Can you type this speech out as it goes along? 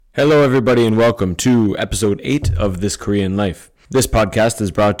Hello, everybody, and welcome to episode 8 of This Korean Life. This podcast is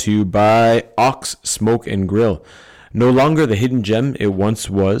brought to you by Ox Smoke and Grill. No longer the hidden gem it once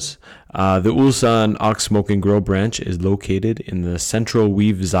was, the Ulsan Ox Smoke and Grill branch is located in the Central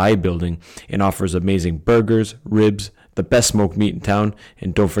Weave Zai building and offers amazing burgers, ribs, the best smoked meat in town,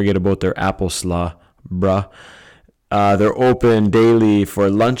 and don't forget about their apple slaw, bruh. They're open daily for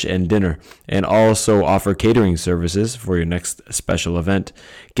lunch and dinner and also offer catering services for your next special event.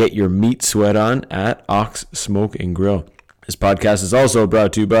 Get your meat sweat on at Ox Smoke and Grill. This podcast is also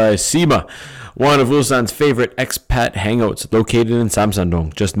brought to you by Sima, one of Ulsan's favorite expat hangouts located in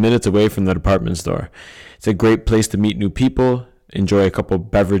Samsandong, just minutes away from the department store. It's a great place to meet new people, enjoy a couple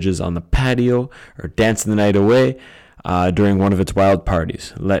beverages on the patio, or dance the night away during one of its wild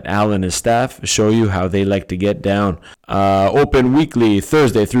parties. Let Al and his staff show you how they like to get down. Open weekly,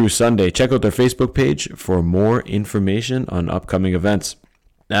 Thursday through Sunday. Check out their Facebook page for more information on upcoming events.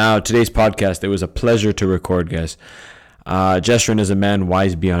 Now, today's podcast, it was a pleasure to record, guys. Jesrin is a man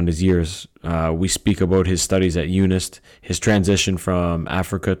wise beyond his years. We speak about his studies at UNIST, his transition from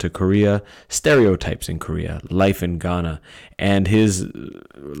Africa to Korea, stereotypes in Korea, life in Ghana, and his,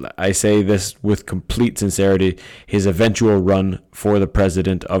 I say this with complete sincerity, his eventual run for the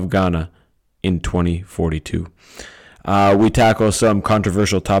president of Ghana in 2042. We tackle some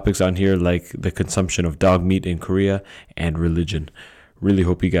controversial topics on here like the consumption of dog meat in Korea and religion. Really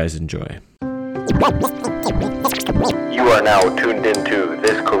hope you guys enjoy. You are now tuned into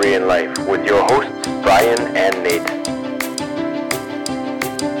This Korean Life with your hosts, Brian and Nate.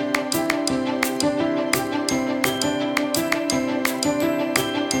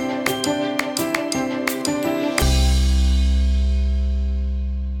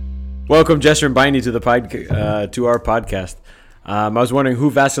 Welcome, Jester and Biney, to the to our podcast. I was wondering who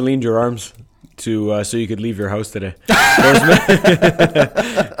Vaselined your arms to so you could leave your house today.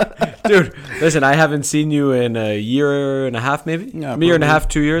 Dude, listen, I haven't seen you in a year and a half, maybe? Yeah, a year and a half,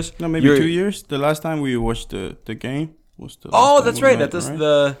 2 years? No, maybe 2 years. The last time we watched the game was the Oh, that's right. At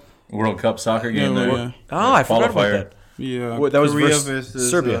the World Cup soccer game. Yeah. Oh, I forgot about that. Yeah, Well, that was Korea versus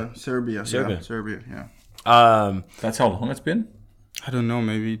Serbia. Serbia. Serbia. Yeah, Serbia, yeah. That's how long it's been? I don't know,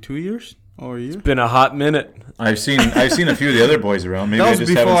 maybe 2 years or a year? Been a hot minute. I've seen a few of the other boys around. Maybe That I was just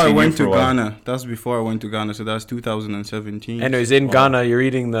before haven't I seen went you for to a while. Ghana. That's before I went to Ghana, so that's 2017. Anyways, in Ghana, you're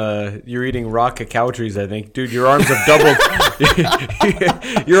eating raw cacao trees, I think. Dude, your arms have doubled.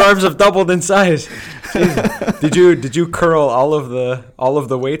 Your arms have doubled in size. Jeez. Did you curl all of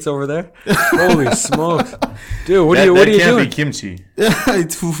the weights over there? Holy smokes. Dude, what are you That doing? can't be kimchi.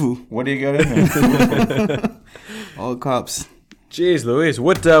 It's fufu. What do you got in there? All cups. Jeez Louise,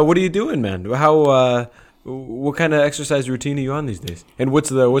 what are you doing, man? What kind of exercise routine are you on these days? And what's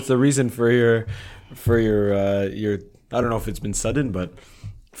the reason for your I don't know if it's been sudden, but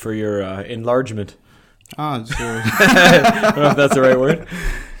for your enlargement? Ah, sure. I don't know if that's the right word.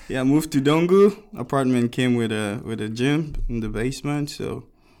 Yeah, moved to Donggu. Apartment came with a gym in the basement, so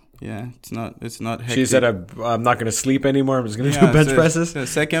yeah, it's not hectic. She said, I'm not going to sleep anymore. I'm just going to do bench presses. So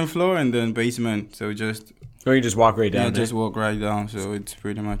second floor and then basement, so just... Or you just walk right down. Yeah, just walk right down, so it's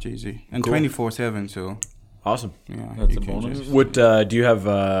pretty much easy. And Cool. 24/7, so Awesome. yeah. That's you a can bonus. just- What do you have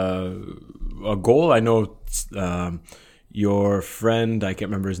a goal? I know your friend, I can't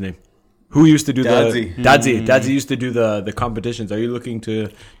remember his name. Who used to do Dadzi. Dadzi used to do the competitions. Are you looking to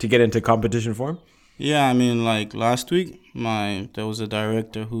get into competition form? Yeah, I mean, like last week, there was a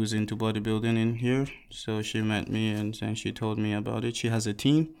director who's into bodybuilding in here, so she met me and then she told me about it. She has a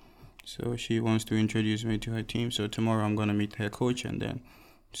team, so she wants to introduce me to her team. So tomorrow I'm gonna meet her coach and then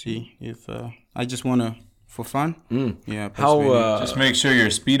see if I just wanna for fun. Yeah. How Just make sure your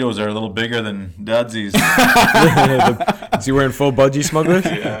Speedos are a little bigger than Dadzi's. is he wearing full budgie smugglers?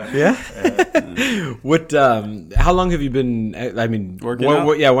 Yeah. What? How long have you been? I mean, Working out?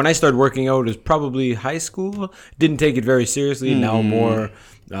 When I started working out, it was probably high school. Didn't take it very seriously. Now more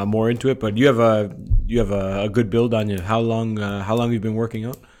into it. But you have a good build on you. How long have you been working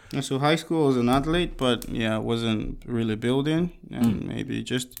out? So high school I was an athlete, but yeah, I wasn't really building. And maybe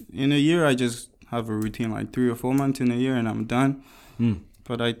just in a year, I just have a routine like 3 or 4 months in a year and I'm done.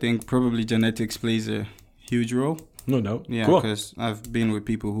 But I think probably genetics plays a huge role. No doubt. Yeah, Cool. because I've been with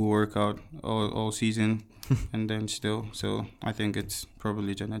people who work out all season and then still. So I think it's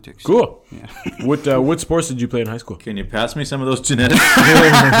probably genetics. Cool. Yeah. What sports did you play in high school? Can you pass me some of those genetics?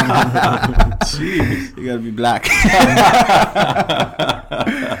 Jeez. You gotta be black.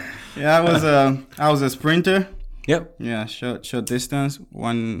 Yeah, I was a sprinter. Yep. Yeah, short distance,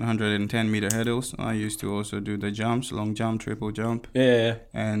 110 meter hurdles. I used to also do the jumps, long jump, triple jump, Yeah.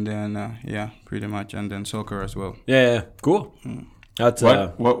 and then pretty much, and then soccer as well. Yeah. Cool. That's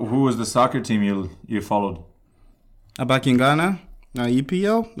Who was the soccer team you followed? Back in Ghana,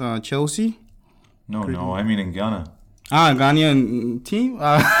 EPL, Chelsea. No, I mean in Ghana. Ghanaian team.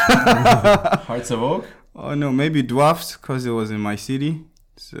 Hearts of Oak? Oh no, maybe Dwarfs because it was in my city.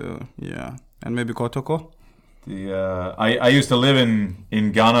 So yeah, and maybe Kotoko. I used to live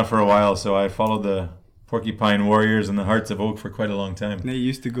in Ghana for a while, so I followed the Porcupine Warriors and the Hearts of Oak for quite a long time. They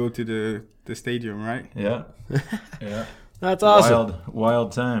used to go to the stadium, right? Yeah, yeah. That's awesome.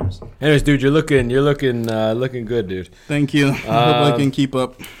 Wild times. Anyways, dude, you're looking good, dude. Thank you. I hope I can keep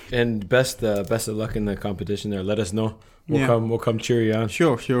up. And best of luck in the competition there. Let us know. We'll come cheer you on.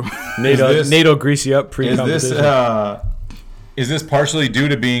 Sure. Nate'll grease you up pre-competition. Is this partially due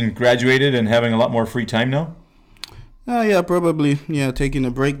to being graduated and having a lot more free time now? Yeah, probably. Yeah, taking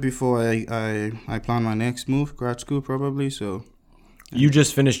a break before I plan my next move, grad school probably. So. You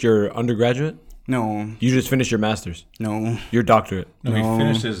just finished your undergraduate? No. You just finished your master's? No. Your doctorate? No, he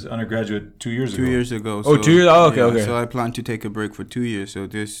finished his undergraduate 2 years ago. 2 years ago. Oh, 2 years? Oh, okay. So I plan to take a break for 2 years. So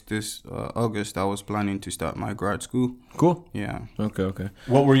this August, I was planning to start my grad school. Cool. Yeah. Okay.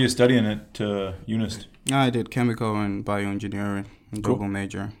 What were you studying at UNIST? I did chemical and bioengineering, double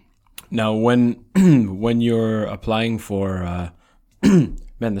major. Now, when you're applying for...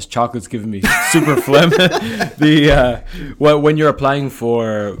 Man, this chocolate's giving me super phlegm. When you're applying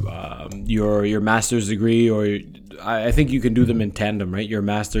for your master's degree, or I think you can do them in tandem, right? Your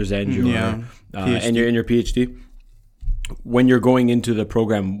master's and your and your PhD. When you're going into the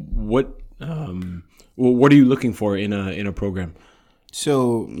program, what are you looking for in a program?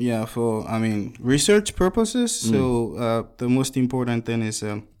 So for research purposes. So the most important thing is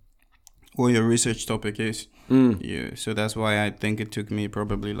what your research topic is. Yeah, so that's why I think it took me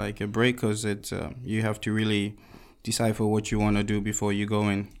probably like a break, because it's you have to really decipher what you want to do before you go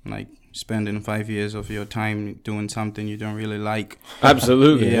in, like spending 5 years of your time doing something you don't really like.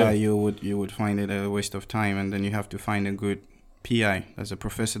 Absolutely. Yeah, you would find it a waste of time, and then you have to find a good PI as a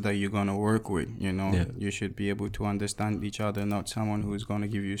professor that you're going to work with. You should be able to understand each other, not someone who's going to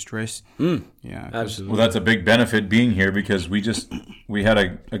give you stress. Yeah, absolutely. Well, that's a big benefit being here, because we had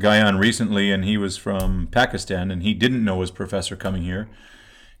a guy on recently, and he was from Pakistan, and he didn't know his professor coming here,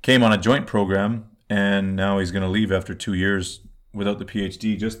 came on a joint program, and now he's going to leave after 2 years without the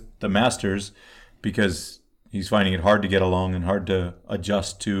PhD, just the master's, because he's finding it hard to get along and hard to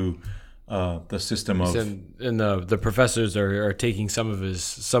adjust to the system of, and the professors are taking some of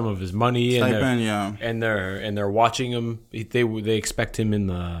his money, and they're watching him. They expect him in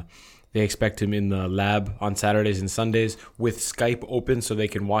the lab on Saturdays and Sundays with Skype open so they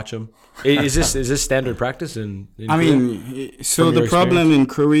can watch him. Is this standard practice in Korea? So the problem in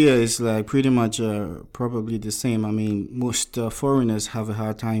Korea is like pretty much probably the same. I mean, most foreigners have a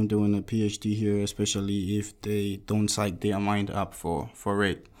hard time doing a PhD here, especially if they don't psych their mind up for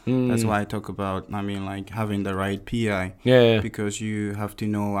it. That's why I talk about, having the right PI. Yeah. Because you have to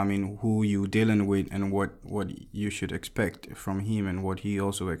know, who you're dealing with and what you should expect from him and what he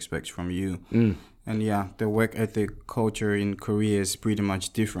also expects from you. And the work ethic culture in Korea is pretty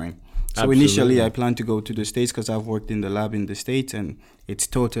much different. So Absolutely. Initially I plan to go to the States because I've worked in the lab in the States, and it's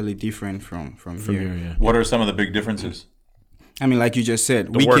totally different from here. Yeah. What are some of the big differences? Like you just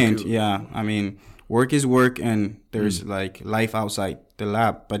said, work is work, and there's like life outside the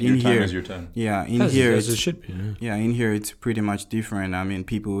lab. But in here, your time is your time. Yeah, in here, as it should be. Yeah, in here it's pretty much different.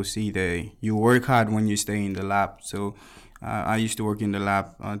 People see you work hard when you stay in the lab. So I used to work in the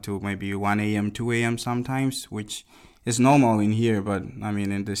lab until maybe 1 a.m., 2 a.m. sometimes, which is normal in here. But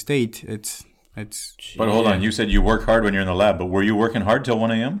in the States, it's. But hold on, you said you work hard when you're in the lab, but were you working hard till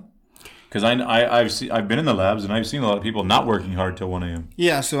 1 a.m.? Because I've been in the labs, and I've seen a lot of people not working hard till 1 a.m.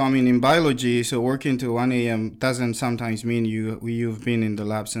 Yeah, so in biology, so working till 1 a.m. doesn't sometimes mean you've been in the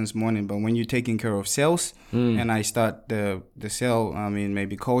lab since morning. But when you're taking care of cells, and I start the cell,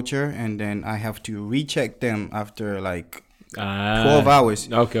 maybe culture, and then I have to recheck them after 12 hours.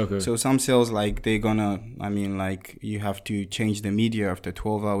 Okay. So some cells, they're gonna, you have to change the media after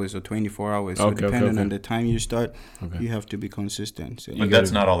 12 hours or 24 hours. So depending on the time you start, you have to be consistent. So but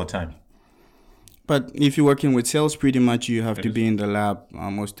that's not all the time. But if you're working with cells, pretty much you have to be in the lab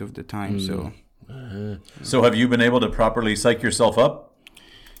most of the time. So have you been able to properly psych yourself up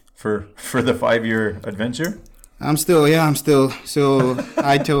for the 5-year adventure? I'm still. So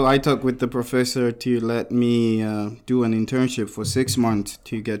I talked with the professor to let me do an internship for 6 months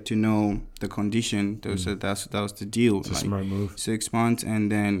to get to know the condition. So that was the deal. It's a smart move. 6 months,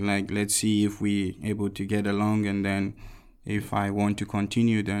 and then let's see if we able to get along, and then if I want to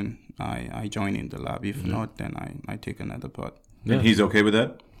continue, then I join in the lab. If not, then I take another part. Yeah. And he's okay with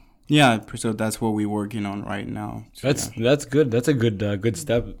that? Yeah, so that's what we're working on right now. So, That's good. That's a good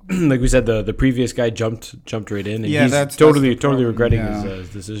step. Like we said, the previous guy jumped right in, and Yeah, he's that's totally the problem, regretting yeah. his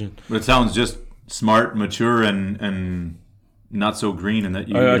decision. But it sounds just smart, mature, and not so green, and that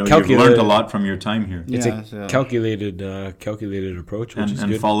you've calculated- learned a lot from your time here, It's Yeah, a so- calculated approach, which is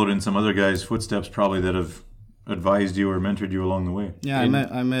and good. followed in some other guys' footsteps probably that have advised you or mentored you along the way. Yeah,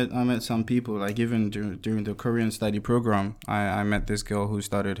 I met some people, like even during the Korean study program. I met this girl who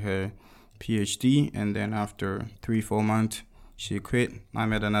started her PhD, and then after 3-4 months she quit. I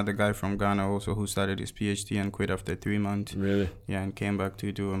met another guy from Ghana also who started his PhD and quit after 3 months. Really, Yeah, and came back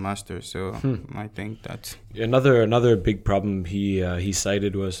to do a master. So I think that's another big problem he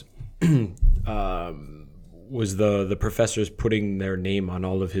cited was the professors putting their name on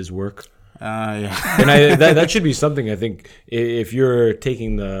all of his work. yeah. And that should be something, I think, if you're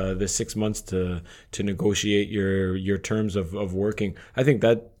taking the 6 months to negotiate your terms of working. I think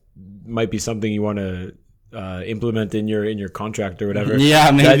that might be something you want to implement in your contract or whatever.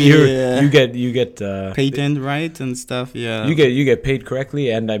 Yeah, That maybe, you get patent right and stuff. Yeah, you get paid correctly,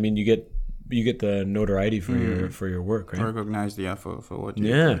 and I mean you get the notoriety for your work, right? recognized, yeah, for what you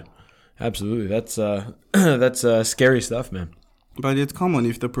Yeah, absolutely. That's scary stuff, man. But it's common.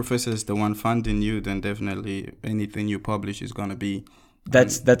 If the professor is the one funding you, then definitely anything you publish is gonna be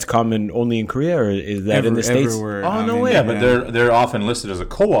That's common only in Korea, or is that in the States? everywhere. Oh, no way. Yeah, but they're often listed as a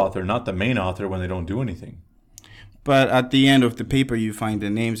co-author, not the main author when they don't do anything. But at the end of the paper, you find the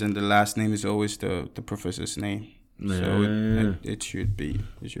names, and the last name is always the professor's name. So it should be.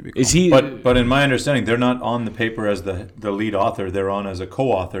 Is common. he? But in my understanding, they're not on the paper as the lead author. They're on as a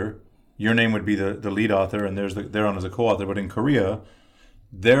co-author. Your name would be the lead author, and they're on as a co-author. But in Korea,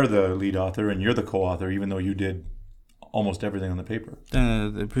 they're the lead author, and you're the co-author, even though you did almost everything on the paper.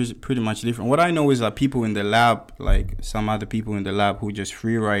 They're pretty much different. What I know is that people in the lab, like some other people in the lab who just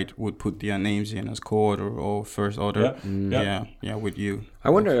free write, would put their names in as co-author or first author. Yeah, with you. I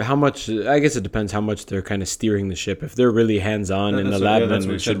wonder how much. I guess it depends how much they're kind of steering the ship. If they're really hands on in the lab, that's then what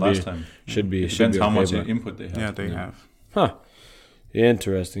we it said last time. should be. It depends how okay, much but- input they have. Yeah, they have. Huh.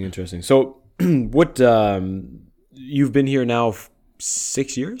 Interesting. So, what? You've been here now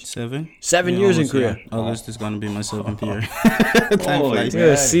 6 years? 7. 7 years in almost, Korea. yeah. August is gonna be my 7th year. Holy flies.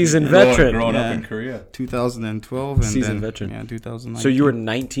 You're a seasoned veteran. Growing Yeah. up in Korea. 2012 and Seasoned then, veteran. Yeah, 2019. So you were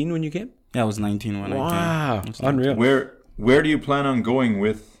 19 when you came? Yeah, I was 19 when I Wow, came. unreal. Where do you plan on going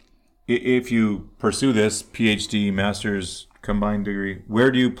with, if you pursue this PhD, master's, combined degree?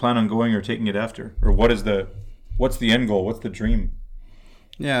 Where do you plan on going or taking it after, or what's the end goal? What's the dream?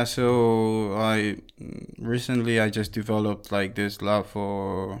 Yeah, so I just developed like this lab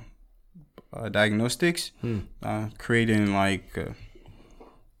for diagnostics, creating like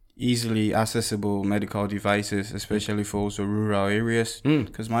easily accessible medical devices, especially for also rural areas.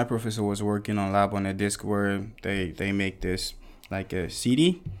 Because my professor was working on lab on a disc where they make this like a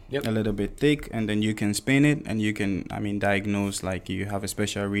CD, Yep. a little bit thick, and then you can spin it, and you can, diagnose, like you have a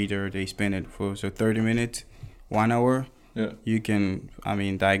special reader, they spin it for 30 minutes, 1 hour. Yeah. You can,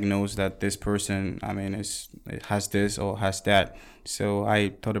 diagnose that this person, it has this or has that. So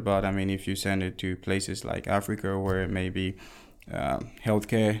I thought about, if you send it to places like Africa where maybe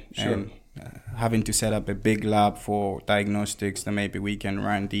healthcare and having to set up a big lab for diagnostics, then maybe we can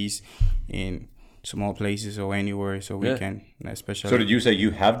run these in small places or anywhere, so we can, especially. So did you say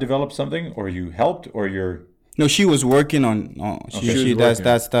you have developed something, or you helped, or you're? No, she was working on. She was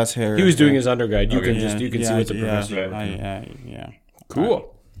that's her. He was doing his undergrad. You Okay. can see what the professor. Yeah.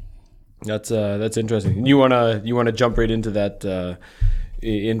 Cool. That's interesting. You wanna jump right into that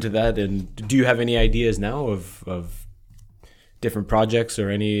and do you have any ideas now of different projects or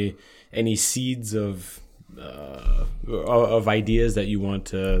any seeds of ideas that you want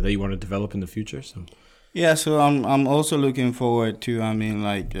to develop in the future? So Yeah, so I'm also looking forward to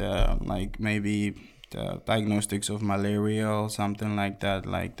like maybe the diagnostics of malaria or something like that,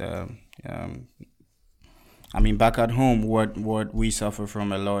 like the back at home what we suffer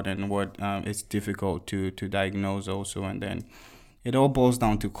from a lot and what it's difficult to diagnose also, and then it all boils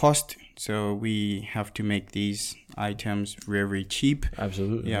down to cost. So we have to make these items very cheap.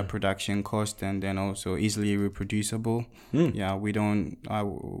 absolutely. Yeah, production cost, and then also easily reproducible. Yeah,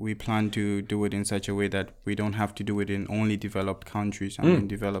 we plan to do it in such a way that we don't have to do it in only developed countries.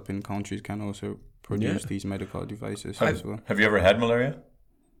 Developing countries can also produce these medical devices as well. Have you ever had malaria?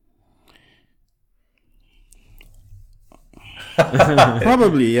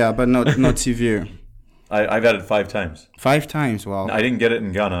 Probably, yeah, but not severe. I've had it 5 times. 5 times, wow. I didn't get it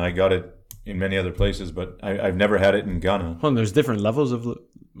in Ghana. I got it in many other places, but I've never had it in Ghana. Well, there's different levels of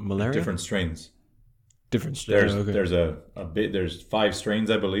malaria. Different strains. different. There's 5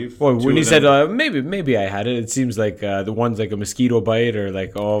 strains, I believe. Well, Two when you of said them- maybe I had it, it seems like the one's like a mosquito bite or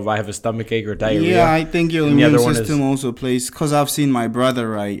like if I have a stomach ache or diarrhea. Yeah, I think your And the immune other one system is- also plays, because I've seen my brother,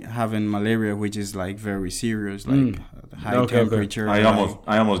 right, having malaria, which is like very serious, like high Okay, okay. temperature.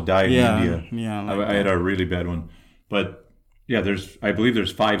 I almost died Yeah, in India. yeah, like I had a really bad one. But yeah, I believe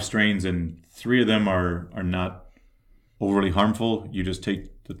there's 5 strains, and 3 of them are not overly harmful. You just take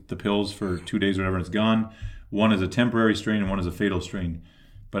the pills for 2 days, whatever, and it's gone. One is a temporary strain, and one is a fatal strain.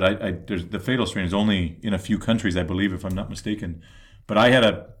 But the fatal strain is only in a few countries, I believe, if I'm not mistaken. But I had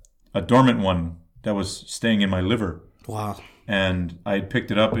a dormant one that was staying in my liver. Wow. And I had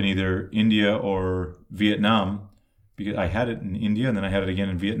picked it up in either India or Vietnam, because I had it in India and then I had it again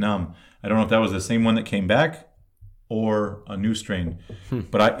in Vietnam. I don't know if that was the same one that came back or a new strain,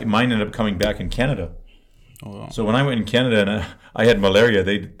 but mine ended up coming back in Canada. Oh, wow. So when I went in Canada and I had malaria,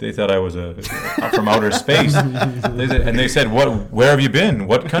 they thought I was from outer space. They said, where have you been?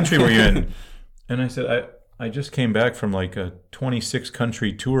 What country were you in? And I said, I just came back from like a 26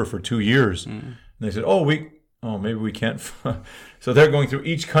 country tour for 2 years. And they said, maybe we can't. So they're going through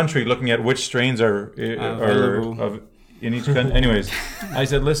each country looking at which strains are in each country. Anyways, I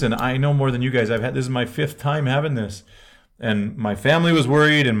said, listen, I know more than you guys. This is my 5th time having this. And my family was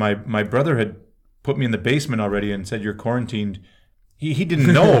worried, and my brother had put me in the basement already and said, you're quarantined. He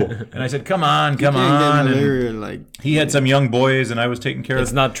didn't know. And I said, come on. Malaria, And he had some young boys, and I was taking care of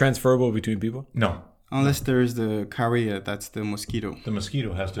It's not transferable between people? No. unless there's the carrier, that's the mosquito. The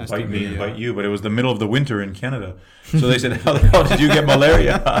mosquito has to Has bite to me be, and yeah. bite you, but it was the middle of the winter in Canada. So they said, how the hell did you get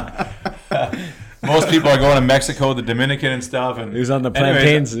malaria? Most people are going to Mexico, the Dominican and stuff. And He was on the anyways,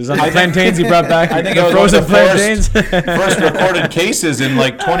 plantains. He was on the plantains he brought back. I think the it was one frozen of the plantains. first recorded cases in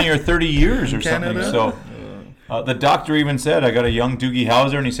like 20 or 30 years or something. Canada? So the doctor even said, I got a young Doogie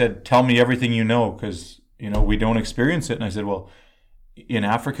Howser, and he said, tell me everything you know, because, we don't experience it. And I said, well, in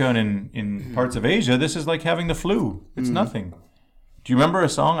Africa and in parts of Asia, this is like having the flu. It's nothing. Do you remember a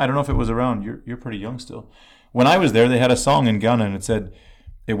song? I don't know if it was around. You're pretty young still. When I was there, they had a song in Ghana, and it said,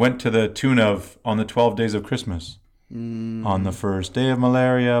 it went to the tune of On the 12 Days of Christmas. On the first day of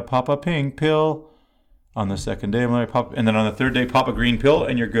malaria, pop a pink pill. On the second day of malaria, pop, and then on the third day, pop a green pill,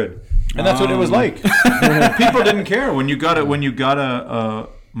 and you're good. And that's what it was like. People didn't care when you got a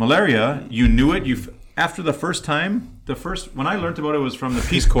malaria. You knew it. After the first time, when I learned about it was from the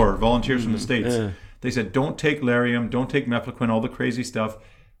Peace Corps volunteers from the States. They said, don't take Lariam, don't take Mefloquine, all the crazy stuff.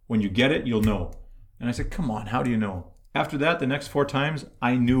 When you get it, you'll know. And I said, come on, how do you know? After that, the next 4 times,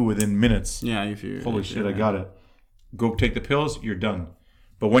 I knew within minutes. Yeah, if you Holy shit, I got it. Go take the pills, you're done.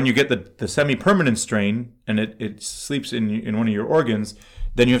 But when you get the semi-permanent strain and it sleeps in one of your organs,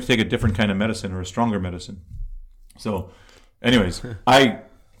 then you have to take a different kind of medicine or a stronger medicine. So, anyways, I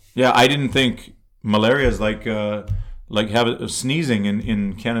didn't think malaria is like sneezing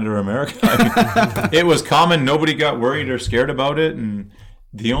in Canada or America. I mean, it was common. Nobody got worried or scared about it. And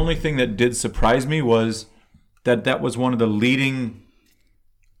the only thing that did surprise me was that was one of the leading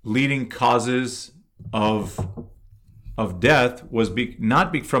causes of death was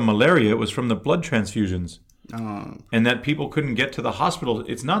not from malaria. It was from the blood transfusions. And that people couldn't get to the hospital.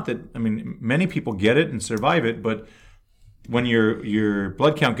 It's not that, many people get it and survive it, but when your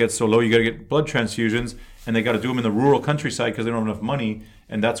blood count gets so low, you got to get blood transfusions, and they got to do them in the rural countryside because they don't have enough money,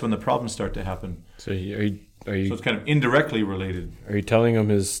 and that's when the problems start to happen. So So it's kind of indirectly related. Are you telling him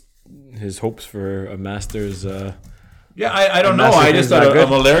his hopes for a master's? Yeah, I don't know. massive I just is thought not a good.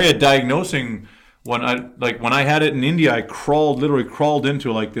 malaria diagnosing when I had it in India, I literally crawled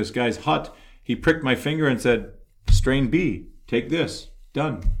into like this guy's hut. He pricked my finger and said, "Strain B, take this."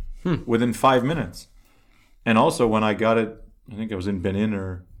 Done. Within 5 minutes. And also when I got it, I think I was in Benin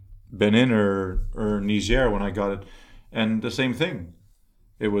or Niger when I got it, and the same thing.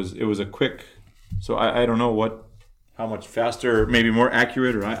 It was a quick. So I don't know how much faster, maybe more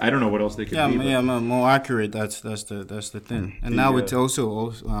accurate, or I don't know what else they could be. but- more accurate. That's the thing. And now it's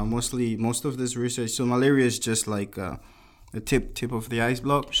also most of this research. So malaria is just like the tip of the ice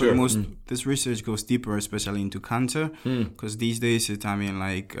block. Sure. But this research goes deeper, especially into cancer, because these days it's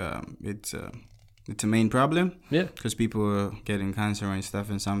a main problem. Yeah. Because people are getting cancer and stuff,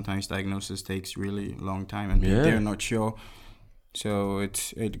 and sometimes diagnosis takes really long time, and Yeah. they're not sure. So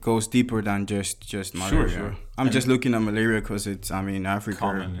it goes deeper than just malaria. Sure. I'm just looking at malaria because it's Africa.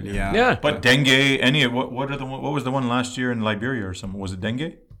 Common, yeah. Yeah. But dengue, what was the one last year in Liberia or something? Was it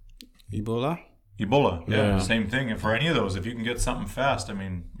dengue? Ebola. Ebola. Yeah. Same thing. And for any of those, if you can get something fast,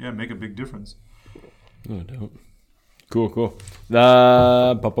 make a big difference. No doubt. Cool.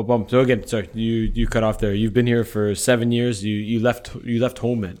 So again, sorry, you cut off there. You've been here for 7 years. You left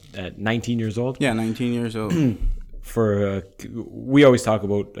home at 19 years old. Yeah, 19 years old. We always talk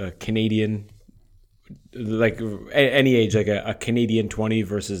about Canadian, like any age, like a Canadian 20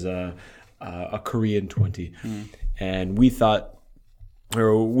 versus a Korean 20, and we thought,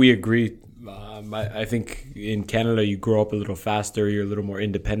 or we agree. I think in Canada you grow up a little faster. You're a little more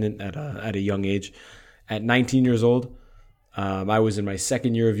independent at a young age. At 19 years old, I was in my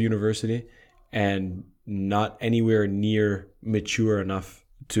second year of university and not anywhere near mature enough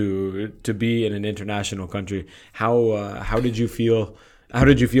to be in an international country. How did you feel? How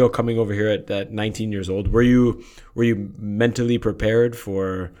did you feel coming over here at 19 years old? Were you mentally prepared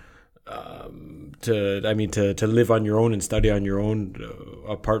for to live on your own and study on your own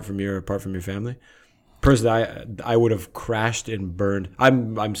apart from your family? Personally, I would have crashed and burned.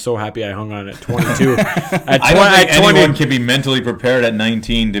 I'm so happy I hung on at 22. I don't think anyone can be mentally prepared at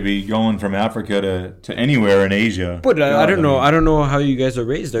 19 to be going from Africa to anywhere in Asia. But I don't know. I don't know how you guys are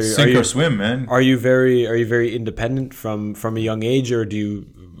raised. Sink or swim, man. Are you very independent from a young age, or do you?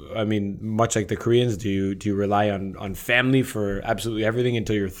 I mean, much like the Koreans, do you rely on family for absolutely everything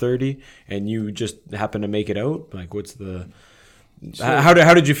until you're 30 and you just happen to make it out? Like, what's the? How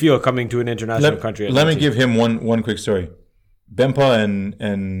did you feel coming to an international country? Let me give him one quick story. Bempa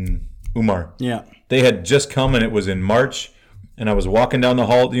and Umar. Yeah. They had just come, and it was in March, and I was walking down the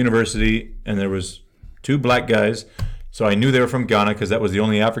hall at the university, and there was 2 black guys. So I knew they were from Ghana because that was the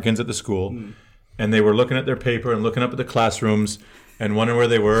only Africans at the school. And they were looking at their paper and looking up at the classrooms and wondering where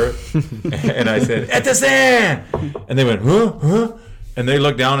they were. And I said, Etienne! And they went, huh? And they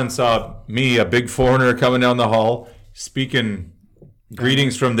looked down and saw me, a big foreigner, coming down the hall, speaking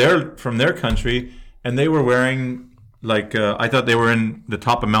greetings from their country. And they were wearing, like, I thought they were in the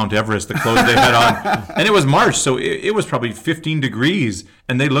top of Mount Everest, the clothes they had on. And it was March, so it was probably 15 degrees.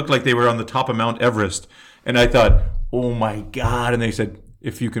 And they looked like they were on the top of Mount Everest. And I thought, oh my God. And they said,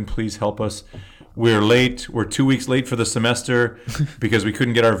 if you can please help us. We're late. We're 2 weeks late for the semester because we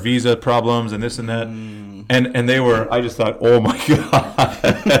couldn't get our visa problems and this and that. And they were, I just thought, oh my God.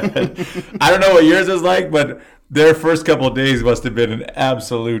 I don't know what yours is like, but their first couple of days must have been an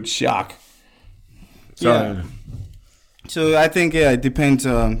absolute shock. Yeah. So I think, it depends.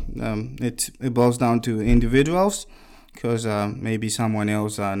 It boils down to individuals, because maybe someone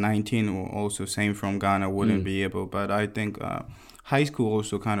else, 19 or also same from Ghana, wouldn't be able. But I think high school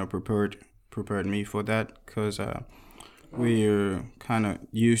also kind of prepared me for that, because we're kind of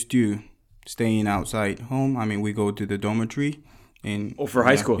used to staying outside home. I mean, we go to the dormitory for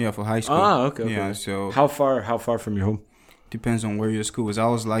high school. Yeah, for high school. Okay. Yeah, so how far from your home? Depends on where your school is. I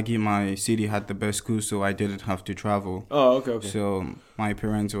was lucky my city had the best school, so I didn't have to travel. Oh, okay. So my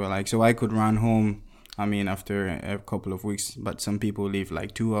parents were like, so I could run home, I mean, after a couple of weeks. But some people live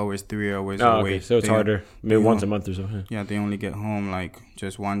like 2 hours, 3 hours away. Okay, so it's harder. Maybe once a month or so. Yeah, they only get home like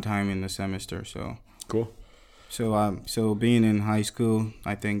just one time in the semester. So cool. So being in high school,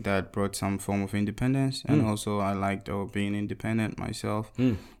 I think that brought some form of independence, and also I liked being independent myself.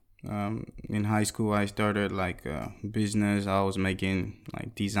 In high school, I started like business. I was making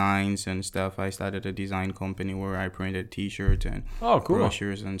like designs and stuff. I started a design company where I printed T-shirts and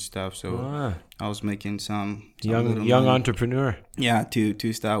brochures and stuff. So I was making some young entrepreneur. Yeah,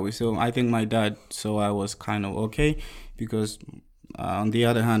 to start with. So I think my dad saw I was kind of okay, because on the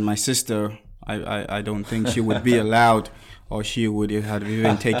other hand, my sister, I don't think she would be allowed, or she would have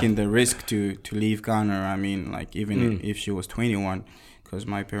even taken the risk to leave Ghana. I mean, like even if she was 21. Because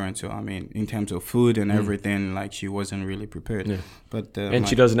my parents, I mean, in terms of food and everything, like she wasn't really prepared. Yeah. But and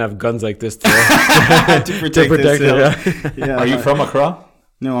she doesn't have guns like this to protect her. Yeah. Are you from Accra?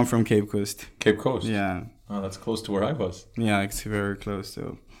 No, I'm from Cape Coast. Cape Coast? Yeah. Oh, that's close to where I was. Yeah, it's very close.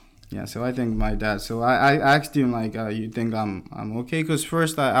 So, yeah. So I think my dad. So I asked him like, you think I'm okay? Because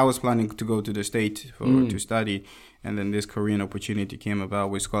first I was planning to go to the States to study, and then this Korean opportunity came about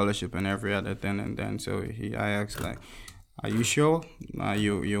with scholarship and every other thing, and then so I asked like, are you sure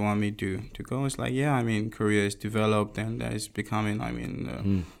you want me to go? It's like, yeah, I mean, Korea is developed and it's becoming, I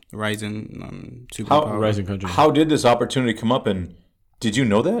mean, rising superpower. Rising country. How did this opportunity come up, and did you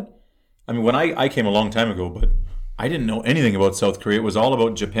know that? I mean, when I came a long time ago, but I didn't know anything about South Korea. It was all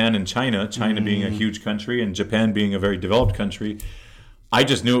about Japan and China being a huge country and Japan being a very developed country. I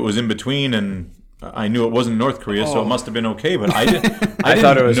just knew it was in between, and I knew it wasn't North Korea, so it must have been okay. But I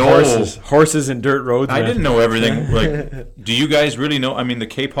thought it was know, horses and dirt roads. I didn't know everything. Like, do you guys really know? I mean, the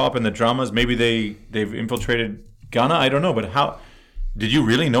K-pop and the dramas, maybe they've infiltrated Ghana. I don't know, but how did you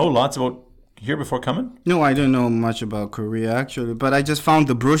really know lots about here before coming? No, I didn't know much about Korea actually, but I just found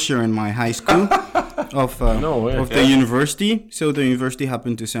the brochure in my high school. No way. of the university. So the university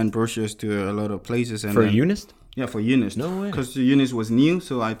happened to send brochures to a lot of places. And For then- UNIST? Yeah, for UNIST. No way. Because the UNIST was new,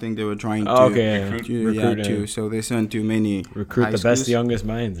 so I think they were trying to Recruit, so they sent to many recruit high the best, schools. youngest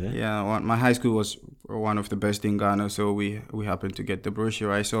minds. Eh? Yeah, my high school was one of the best in Ghana, so we happened to get the brochure.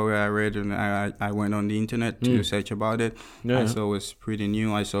 I saw it, I read, and I went on the internet to search about it. Yeah. I saw it was pretty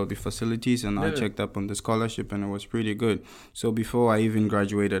new. I saw the facilities, and I checked up on the scholarship, and it was pretty good. So before I even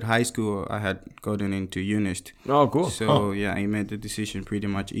graduated high school, I had gotten into UNIST. Oh, cool. So yeah, I made the decision pretty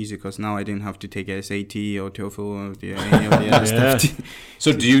much easy because now I didn't have to take SAT or TOEFL or any of the other stuff.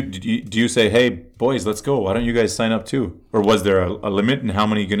 So do you say, hey boys, let's go? Why don't you guys sign up too? Or was there a limit in how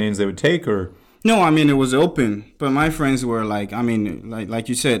many Ghanaians they would take? Or No, I mean it was open, but my friends were like, I mean, like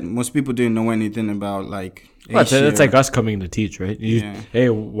you said, most people didn't know anything about like. Well, Asia. it's like us coming to teach, right? Hey,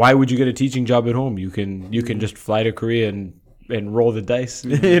 why would you get a teaching job at home? You can just fly to Korea and roll the dice,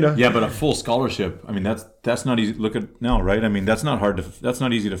 you know? yeah, but a full scholarship. I mean, that's not easy. Look at now, right? I mean, that's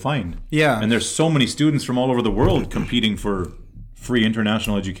not easy to find. Yeah. And there's so many students from all over the world competing for free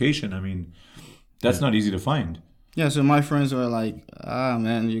international education. I mean, that's not easy to find. Yeah, so my friends were like,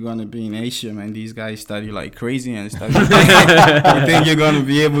 man, you're going to be in Asia, man. These guys study like crazy and stuff. You think you're going to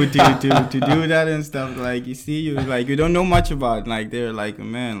be able to do that and stuff? Like, you see, you don't know much about, like, they're like,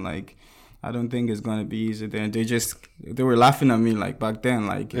 man, like, I don't think it's going to be easy. Then they were laughing at me, like, back then,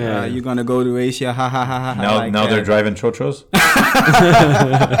 like, you're going to go to Asia, ha, ha, ha, ha. Now they're driving chochos?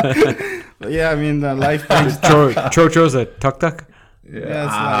 Yeah, I mean, the life brings... Chocho's a tuk-tuk?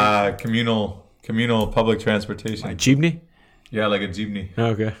 Yeah, it's Communal public transportation. Like jeepney? Yeah, like a jeepney.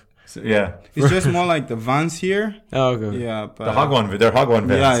 Okay. So, yeah. It's just more like the vans here. Oh, okay. Yeah, but... They're Hagwon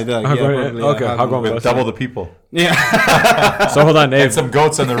vans. Yeah, probably, okay, yeah, Hagwon With bus. double the people. Yeah. So hold on, And Dave. some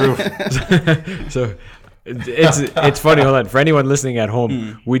goats on the roof. So it's funny. Hold on. For anyone listening at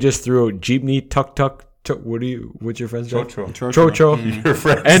home, we just threw jeepney, tuk-tuk. What's your friend's name? Chocho. Your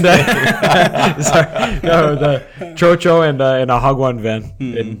friends. And sorry, no, the Chocho and a Hagwon van.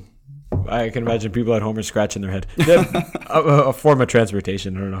 And I can imagine people at home are scratching their head. A form of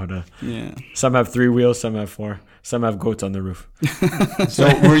transportation. I don't know how to. Yeah. Some have 3 wheels, some have 4, some have goats on the roof. So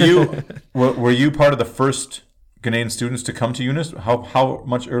were you part of the first Ghanaian students to come to UNIST? How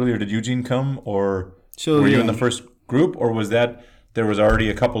much earlier did Eugene come, or were you in the first group, or was that there was already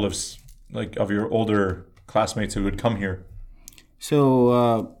a couple of of your older classmates who would come here?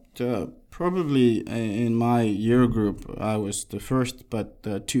 So probably in my year group, I was the first, but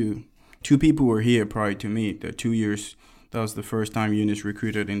two people were here prior to me. The 2 years, that was the first time UNIST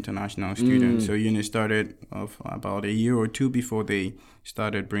recruited international students. So UNIST started about a year or two before they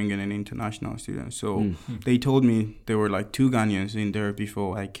started bringing in international students. So they told me there were like 2 Ghanaians in there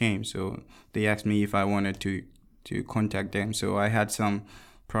before I came. So they asked me if I wanted to contact them. So I had some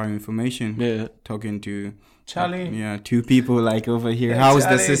prior information talking to Charlie. 2 people like over here. How is the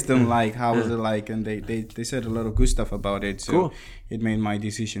Charlie. system like? How is it like? And they said a lot of good stuff about it. So Cool. it made my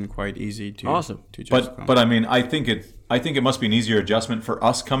decision quite easy to Awesome. to just come. But I mean, I think it must be an easier adjustment for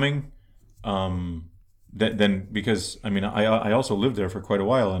us coming, than because I mean I also lived there for quite a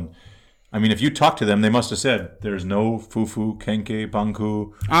while, and I mean if you talk to them, they must have said there's no fufu, kenke,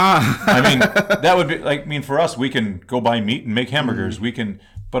 banku. I mean that would be like, I mean for us we can go buy meat and make hamburgers. We can,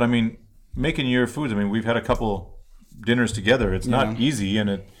 but I mean making your foods. I mean we've had a couple dinners together. It's not easy,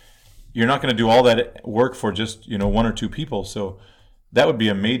 and you're not going to do all that work for just 1 or 2 people. So that would be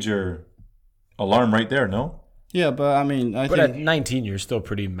a major alarm right there. No. Yeah, but I mean, I But think at 19, you're still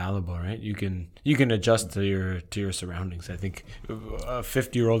pretty malleable, right? You can adjust to your surroundings. I think a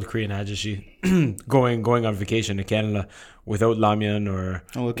 50-year-old Korean Ajashi going on vacation to Canada without ramyeon or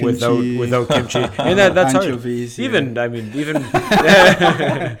kimchi. without kimchi, and that's hard. Anchovies, yeah. Even do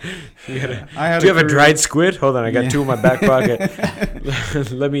you had have a Korean- dried squid? Hold on, I got 2 in my back pocket.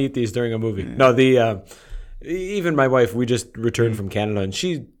 Let me eat these during a movie. No, even my wife, we just returned from Canada, and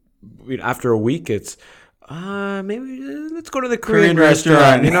she after a week, it's. Maybe let's go to the Korean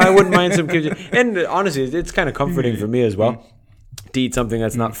restaurant. I wouldn't mind some kimchi. And honestly, it's kind of comforting for me as well to eat something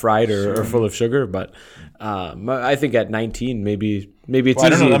that's not fried or full of sugar. But I think at 19, maybe it's Well, I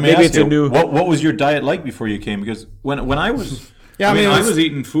don't easy. know. Let me Maybe ask it's you, a new. What was your diet like before you came? Because when I was, Yeah, I mean, I it was- was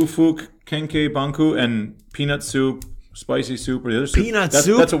eating fufu, kenke, banku, and peanut soup, spicy soup, or the other soup. Peanut That's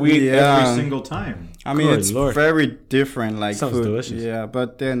soup? That's what we ate Yeah. every single time. I mean, Good it's Lord. very different, like Sounds food. delicious. Yeah,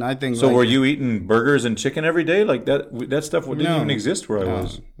 but then I think. So like, were you eating burgers and chicken every day? Like that stuff didn't No. even exist where I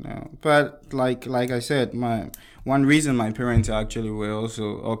was. No, but like I said, one reason my parents actually were also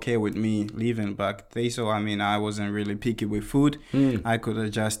okay with me leaving back. They saw, I mean, I wasn't really picky with food. I could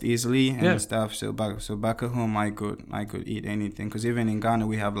adjust easily and Yeah. stuff. So back at home, I could eat anything. Because even in Ghana,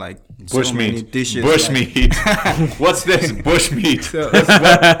 we have like Bush so many meat. dishes. Bush like- meat. What's this? Bush meat. So,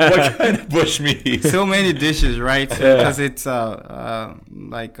 What kind of bush meat? so many dishes, right? Yeah. Because it's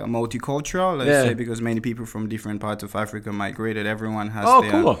like multicultural, let's Yeah. say, because many people from different parts of Africa migrated. Everyone has Oh,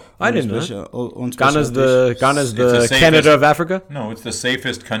 their cool. I own didn't know special, own special Ghana's dish. the the safest- Canada of Africa. No, it's the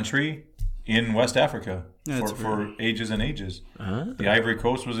safest country in West Africa Yeah, it's for ages and ages. Uh-huh. The Ivory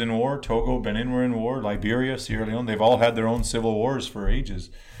Coast was in war. Togo, Benin were in war. Liberia, Sierra Leone. They've all had their own civil wars for ages.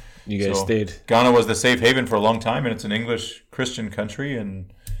 You guys So, stayed. Ghana was the safe haven for a long time, and it's an English Christian country,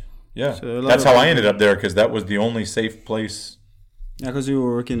 and yeah, So a lot that's of- how I ended up there because that was the only safe place. Yeah, because you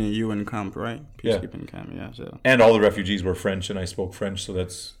were working in UN camp, right? Yeah. Peacekeeping camp, yeah. So And all the refugees were French, and I spoke French, so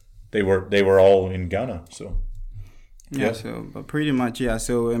they were all in Ghana. So yeah, so but pretty much, yeah.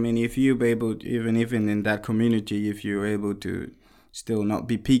 So I mean, if you be able, even in that community, if you're able to still not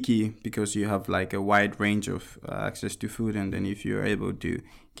be picky because you have like a wide range of access to food, and then if you're able to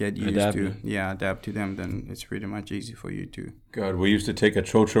get used Adapt, to adapt to them, then it's pretty much easy for you to. God, we used to take a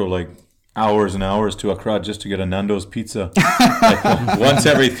trotro like hours and hours to Accra just to get a Nando's pizza. Like, once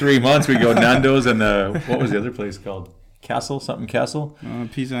every 3 months we go Nando's and what was the other place called? Castle?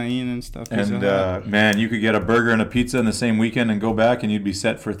 Pizza Inn and stuff. And Pizza Hut. man, you could get a burger and a pizza in the same weekend and go back and you'd be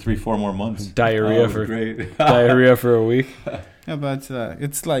set for 3-4 more months. Diarrhea Oh, it was for great. diarrhea for a week. Yeah, but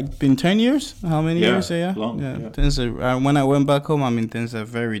it's like been 10 years. How many Yeah, years? Yeah, long, yeah. Things are, when I went back home, I mean, things are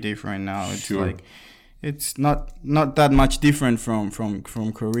very different now. It's Sure. like it's not that much different from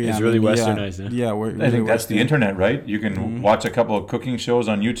Korea. It's I really mean, westernized, yeah. Yeah, we're I really think that's the Western. internet, right? You can watch a couple of cooking shows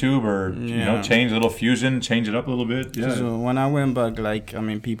on YouTube or you know Yeah. change a little fusion, change it up a little bit. Yeah. So when I went back, like, I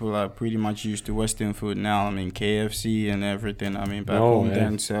mean, people are pretty much used to Western food now. I mean, KFC and everything. I mean, back Oh, home yeah.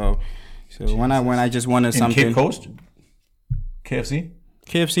 then. So when I just wanted In something, Cape Coast? KFC?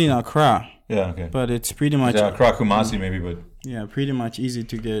 KFC in Accra, Yeah, okay. but it's pretty much Accra Kumasi maybe, but pretty much easy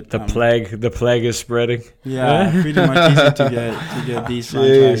to get. The plague is spreading. Yeah, pretty much easy to get these Jeez.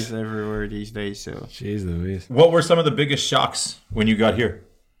 franchises everywhere these days. So Jeez Louise. what were some of the biggest shocks when you got here?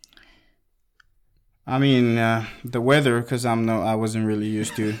 I mean, the weather, because I wasn't really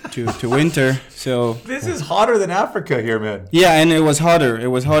used to winter. So This is hotter than Africa here, man. yeah, and it was hotter. It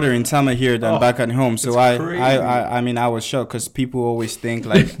was hotter in summer here than back at home. So crazy. I mean, I was shocked because people always think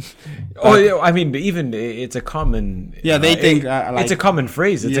like, Oh, yeah, I mean, even it's a common. Yeah, they think, like- it's a common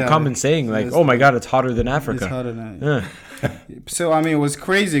phrase. It's a Yeah, common saying. Like, it's- oh my God, it's hotter than Africa. it's hotter than. Yeah. So I mean, it was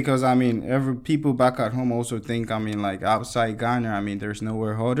crazy because I mean, every people back at home also think, I mean, like outside Ghana, I mean, there's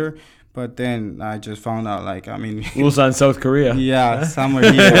nowhere hotter. But then I just found out, like, I mean, Ulsan, South Korea. yeah, summer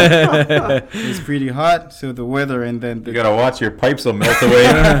here it's pretty hot. So the weather and then You the gotta watch your pipes will melt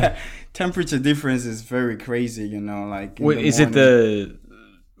away. temperature difference is very crazy. You know, like in Wait, the is it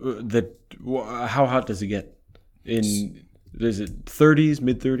morning. how hot does it get? Is it 30s,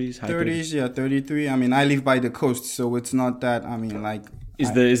 mid 30s, high 30s? Yeah, 33. I mean, I live by the coast, so it's not that. I mean, like.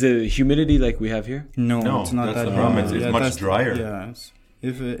 Is the humidity like we have here? No, No, it's not that's that the problem. humid. It's much that's- drier. Yeah.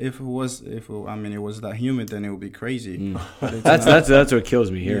 If it was that humid, then it would be crazy. But it's That's what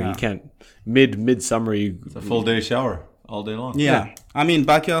kills me here. Yeah. You can't midsummer. You A full day shower all day long. Yeah. I mean,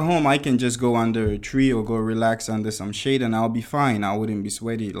 back at home, I can just go under a tree or go relax under some shade and I'll be fine. I wouldn't be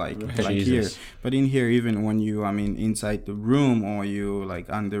sweaty like here. Jesus. But in here, even when you, I mean, inside the room or you like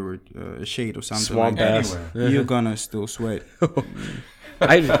under a shade or something Swamp like ass. that, you're gonna still sweat.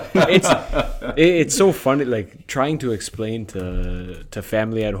 It's so funny, like trying to explain to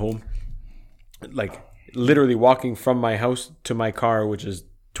family at home, like literally walking from my house to my car, which is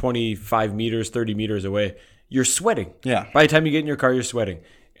 25 meters, 30 meters away. You're sweating. Yeah. By the time you get in your car, you're sweating,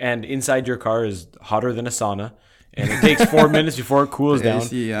 and inside your car is hotter than a sauna. And it takes 4 minutes before it cools down.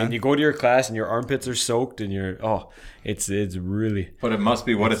 AC, yeah. And you go to your class, and your armpits are soaked, and it's really. But it must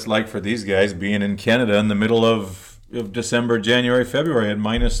be what it's like for these guys being in Canada in the middle of December, January, February at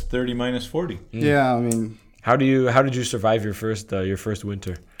minus 30, minus 40. Yeah, I mean, How did you survive your first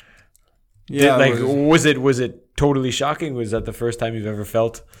winter? yeah, Was it totally shocking? Was that the first time you've ever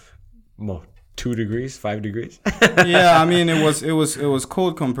felt 2 degrees, 5 degrees? yeah, I mean, it was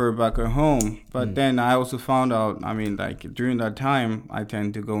cold compared back at home. But then I also found out, I mean, like during that time, I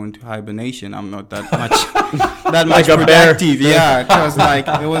tend to go into hibernation. I'm not that much a bear. productive. Yeah, because like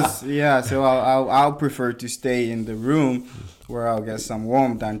it was, yeah. So I'll prefer to stay in the room where I'll get some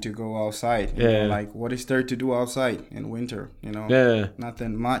warmth than to go outside. You know, like what is there to do outside in winter? You know,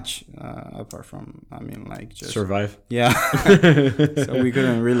 nothing much apart from, I mean, like just survive. Yeah. So we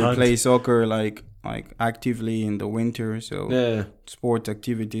couldn't really play soccer like actively in the winter. So sport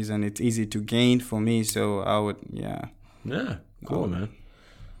activities, and it's easy to gain for me. So I would, cool, man.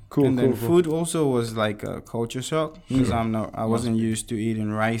 Cool. And then food also was like a culture shock because I wasn't used to eating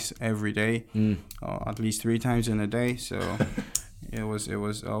rice every day, or at least 3 times in a day. So it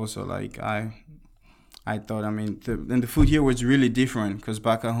was also like I thought, I mean, the food here was really different because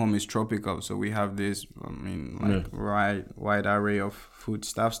back at home is tropical, so we have this, I mean, like wide array of food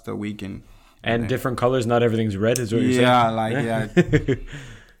stuffs that we can. And different colors, not everything's red, is what you're saying?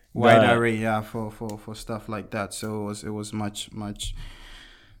 Wide array, for stuff like that. So it was much,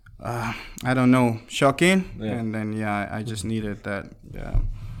 I don't know, shocking. And then, I just needed that,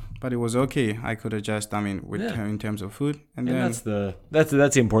 but it was okay. I could adjust. I mean, with in terms of food, and then that's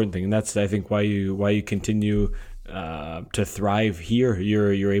the important thing, and that's, I think, why you continue to thrive here.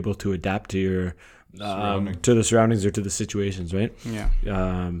 You're able to adapt to your to the surroundings or to the situations, right? Yeah.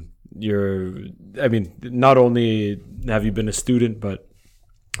 I mean, not only have you been a student, but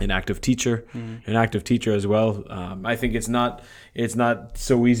an active teacher as well. I think it's not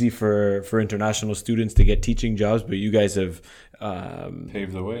so easy for international students to get teaching jobs, but you guys have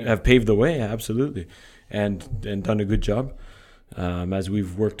paved the way. Have paved the way, absolutely, and done a good job, as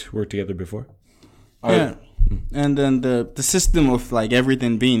we've worked together before. And then the system of like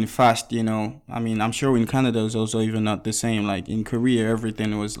everything being fast, you know, I mean, I'm sure in Canada is also even not the same. Like in Korea,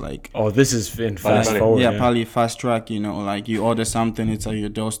 everything was like, this is in fast forward. Probably fast track, you know, like you order something, it's on your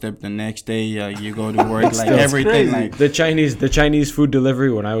doorstep the next day, you go to work, like everything. Like the Chinese food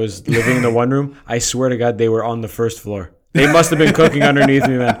delivery, when I was living in the one room, I swear to God, they were on the first floor. They must have been cooking underneath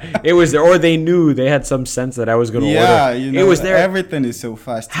me, man. It was there, or they knew, they had some sense that I was going to order. Yeah, you know, it was there. Everything is so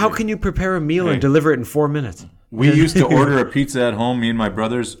fast. How can you prepare a meal and deliver it in 4 minutes? We used to order a pizza at home, me and my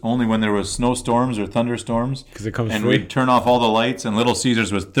brothers, only when there was snowstorms or thunderstorms. Because it comes and free. We'd turn off all the lights, and Little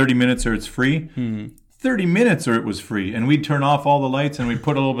Caesars was 30 minutes or it's free. 30 minutes or it was free. And we'd turn off all the lights, and we'd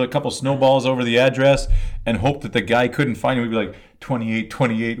put a couple snowballs over the address and hope that the guy couldn't find it. We'd be like,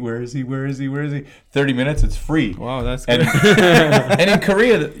 28, where is he? 30 minutes, it's free. Wow, that's good. And in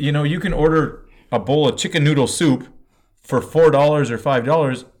Korea, you know, you can order a bowl of chicken noodle soup for $4 or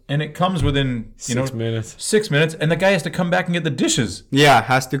 $5, and it comes within 6 minutes. 6 minutes, and the guy has to come back and get the dishes. Yeah,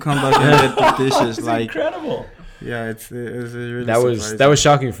 has to come back and get the dishes. It's like incredible. Yeah, it was really that was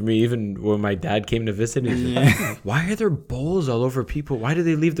shocking for me. Even when my dad came to visit, he's like, "Why are there bowls all over people? Why do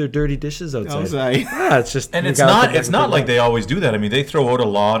they leave their dirty dishes outside?" Yeah, it's just, and it's not like they always do that. I mean, they throw out a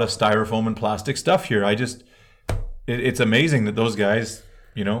lot of styrofoam and plastic stuff here. It's amazing that those guys,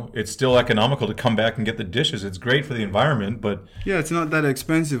 you know, it's still economical to come back and get the dishes. It's great for the environment, but it's not that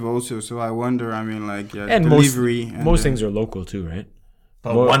expensive also. So I wonder. I mean, like and delivery. Most things are local too, right?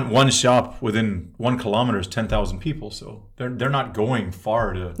 But one shop within 1 kilometer is 10,000 people, so they're not going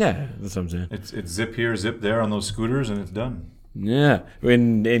far to. Yeah, that's what I'm saying. It's zip here, zip there on those scooters, and it's done. Yeah,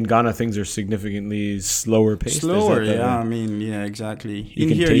 in Ghana things are significantly slower paced. I mean, exactly. You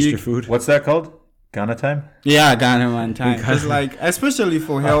can taste your food. What's that called? Ghana time? Yeah, Ghana time. Because like, especially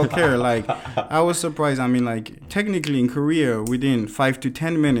for healthcare, like I was surprised. I mean, like technically in Korea, within 5 to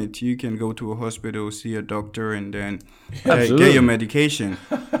 10 minutes, you can go to a hospital, see a doctor, and then get your medication.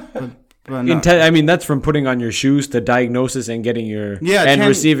 But no. I mean, that's from putting on your shoes to diagnosis and getting your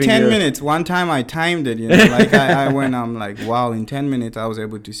receiving 10 minutes. One time I timed it, you know, like I went, I'm like, wow, in 10 minutes I was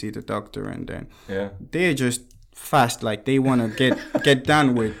able to see the doctor, and then they're just fast, like they want to get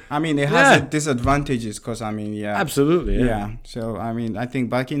done with. I mean, it has disadvantages because I mean, absolutely, so I mean, I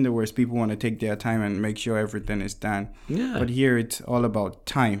think back in the West, people want to take their time and make sure everything is done. But here it's all about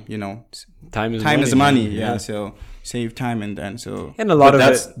time, you know. Time is money. So save time, and then and a lot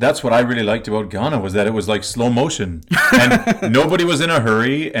that's what I really liked about Ghana, was that it was like slow motion, and nobody was in a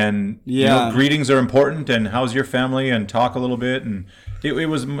hurry, and you know, greetings are important, and how's your family, and talk a little bit, and it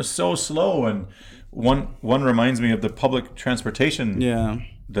was so slow. And one reminds me of the public transportation.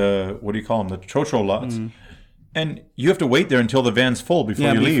 The what do you call them? The trotro lots. And you have to wait there until the van's full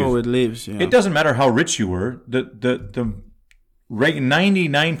before you leave. Before it leaves. It doesn't matter how rich you were. The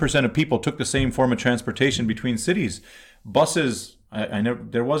 99% of people took the same form of transportation between cities. Buses,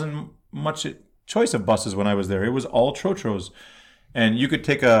 there wasn't much choice of buses when I was there. It was all trotros. And you could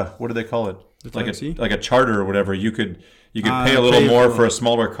take what do they call it? Like a charter or whatever. You could pay a little more for a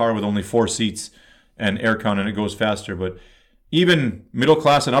smaller car with only 4 seats and aircon, and it goes faster. But even middle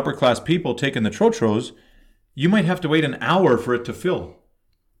class and upper class people taking the trotros, you might have to wait an hour for it to fill.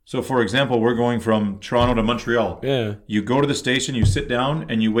 So, for example, we're going from Toronto to Montreal. Yeah. You go to the station, you sit down,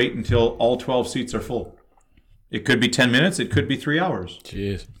 and you wait until all 12 seats are full. It could be 10 minutes. It could be 3 hours.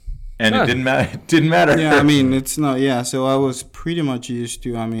 Jeez. And it didn't matter. It didn't matter. Yeah, I mean, it's not. Yeah, so I was pretty much used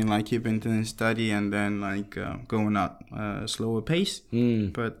to. I mean, like keeping to study and then like going at a slower pace.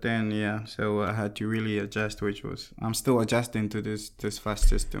 But then so I had to really adjust, which was I'm still adjusting to this fast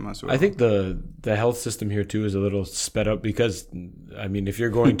system as well. I think the health system here too is a little sped up because, I mean, if you're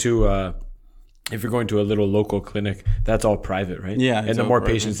going to a little local clinic, that's all private, right? Yeah, and the more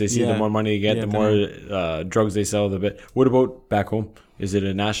patients they see, the more money you get, the more drugs they sell, the bit. What about back home? Is it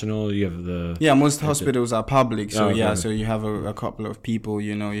a national? You have the most hospitals are public, so okay. so you have a couple of people.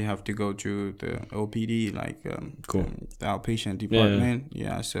 You know, you have to go to the OPD, like the outpatient department.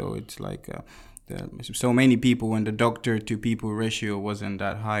 Yeah, so it's like so many people, and the doctor to people ratio wasn't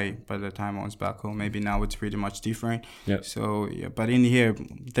that high by the time I was back home. Maybe now it's pretty much different. Yeah. So but in here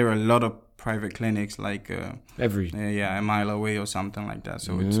there are a lot of private clinics, like a mile away or something like that.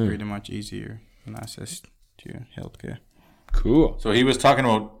 So it's pretty much easier in access to healthcare. Cool. So he was talking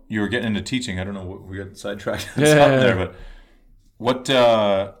about you were getting into teaching. I don't know, we got sidetracked there, but what?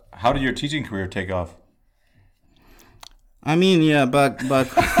 How did your teaching career take off? I mean, back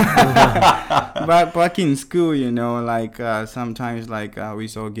in school, you know, like sometimes like we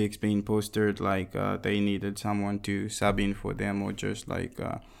saw gigs being posted, like they needed someone to sub in for them or just like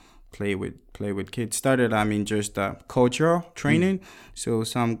play with kids. Started, I mean, just cultural training. So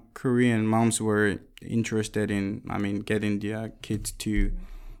some Korean moms were interested in, I mean, getting their kids to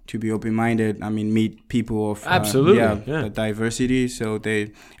be open-minded. I mean, meet people of the diversity. So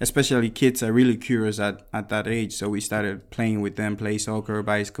they, especially kids, are really curious at that age. So we started playing with them, play soccer,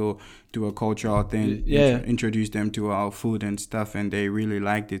 bicycle, do a cultural thing, introduce them to our food and stuff, and they really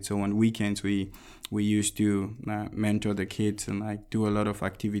liked it. So on weekends we used to mentor the kids and like do a lot of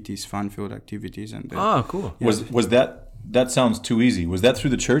activities, fun-filled activities. And cool. Yeah. Was that sounds too easy? Was that through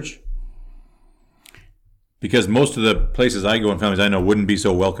the church? Because most of the places I go and families I know wouldn't be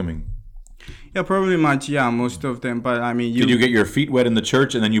so welcoming. Yeah, probably much. Yeah, most of them. But I mean, did you get your feet wet in the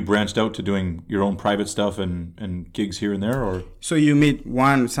church and then you branched out to doing your own private stuff and gigs here and there, or? So you meet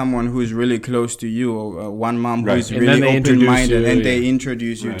someone who's really close to you, or one mom who's really open-minded, and they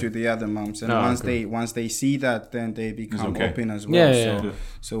introduce you to the other moms. And once they see that, then they become open as well.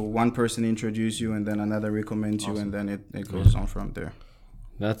 So one person introduces you, and then another recommends you, and then it goes on from there.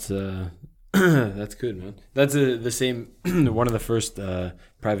 That's that's good, man. That's the same. One of the first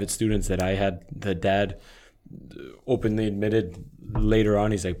private students that I had, the dad openly admitted later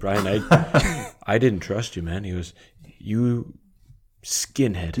on, he's like, Brian, I didn't trust you, man. He goes, you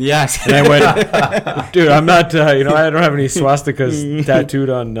skinhead. Yes. And I went, dude, I'm not, I don't have any swastikas tattooed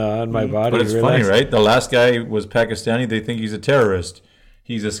on my body. But it's funny, right? The last guy was Pakistani. They think he's a terrorist.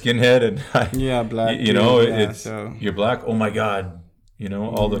 He's a skinhead, and black. You're black. Oh my God.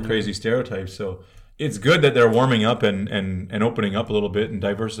 All the crazy stereotypes. So it's good that they're warming up and opening up a little bit and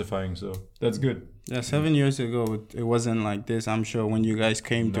diversifying. So that's good. Yeah, 7 years ago, it wasn't like this. I'm sure when you guys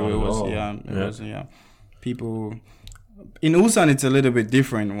came to it was people. In Ulsan, it's a little bit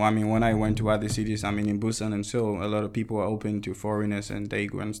different. I mean, when I went to other cities, I mean, in Busan and Seoul, a lot of people are open to foreigners and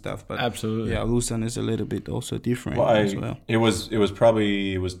Daegu and stuff. But absolutely, Ulsan is a little bit also different as well. It was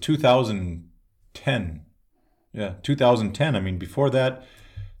 2010. Yeah, 2010. I mean, before that,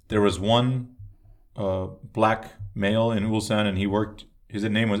 there was one black male in Ulsan, and he worked. His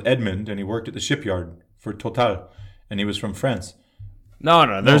name was Edmund, and he worked at the shipyard for Total, and he was from France.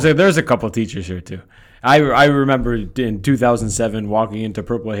 No. There's a couple teachers here too. I remember in 2007 walking into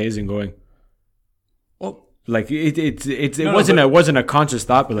Purple Haze and going, "Oh, like it wasn't a conscious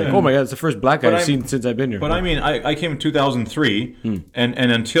thought, but like, oh my God, it's the first black guy I've seen since I've been here." But I mean, I came in 2003, and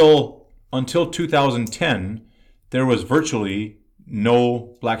until 2010. There was virtually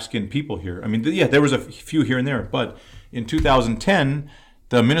no black-skinned people here. I mean, there was a few here and there, but in 2010,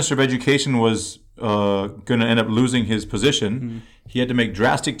 the Minister of Education was going to end up losing his position. Mm-hmm. He had to make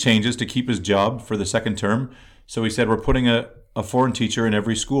drastic changes to keep his job for the second term. So he said, we're putting a foreign teacher in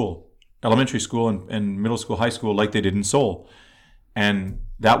every school, elementary school and middle school, high school, like they did in Seoul. And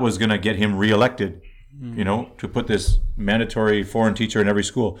that was going to get him reelected, to put this mandatory foreign teacher in every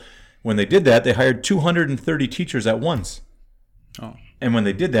school. When they did that, they hired 230 teachers at once. Oh. And when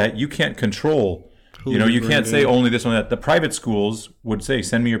they did that, you can't control. You can't say only this one, that. The private schools would say,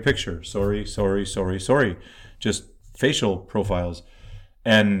 send me your picture. Sorry. Just facial profiles.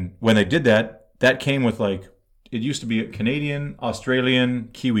 And when they did that, that came with it used to be Canadian, Australian,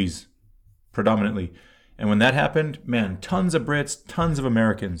 Kiwis predominantly. And when that happened, man, tons of Brits, tons of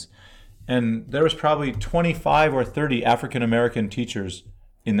Americans. And there was probably 25 or 30 African-American teachers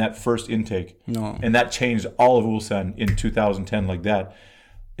in that first intake. No. And that changed all of Ulsan in 2010 like that.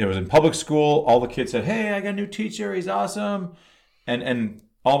 It was in public school. All the kids said, hey, I got a new teacher. He's awesome. And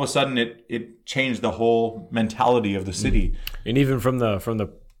all of a sudden it changed the whole mentality of the city. And even from the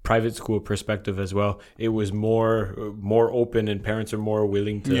private school perspective as well, it was more open, and parents are more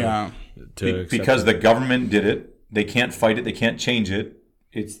willing to accept because it. the government did it. They can't fight it. They can't change it.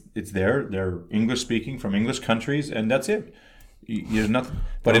 It's there. They're English speaking from English countries, and that's it. There's nothing.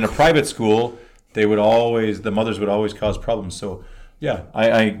 But in a private school, the mothers would always cause problems. So yeah,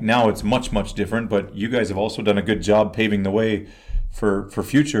 I now it's much different. But you guys have also done a good job paving the way for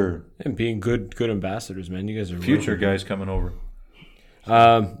future and being good ambassadors, man. You guys are future guys coming over.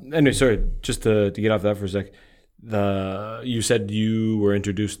 Anyway, sorry, just to get off that for a sec. You said you were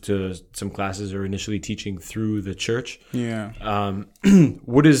introduced to some classes or initially teaching through the church. Yeah.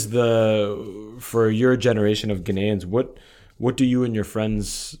 What is for your generation of Ghanaians, what do you and your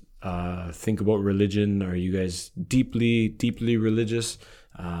friends think about religion? Are you guys deeply religious?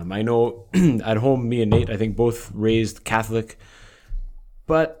 I know at home, me and Nate, I think both raised Catholic,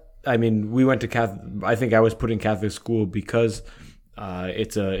 but I mean, we went to Catholic. I think I was put in Catholic school because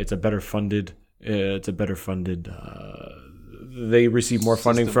it's a better funded. They receive more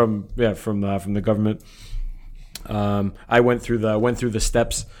funding from the government. I went through the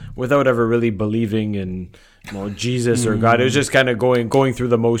steps without ever really believing in Jesus or God. It was just kind of going through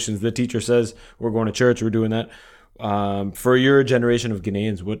the motions. The teacher says we're going to church, we're doing that. For your generation of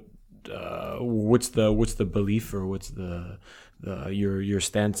Ghanaians, what's the belief, or what's your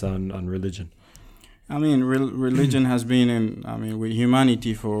stance on religion? I mean, religion has been with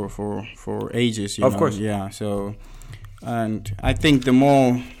humanity for ages. Of course. Yeah. So, and I think the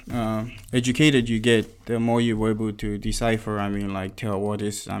more educated you get, the more you're able to decipher. Tell what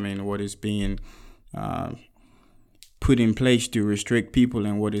is being put in place to restrict people,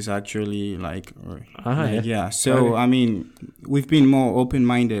 and what is actually So we've been more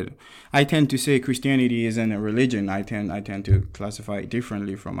open-minded. I tend to say Christianity isn't a religion. I tend to classify it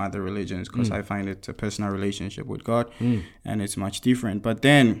differently from other religions, because I find it's a personal relationship with God, and it's much different. But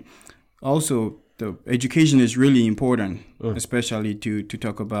then also the education is really important, especially to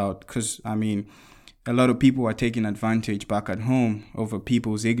talk about, because a lot of people are taking advantage back at home over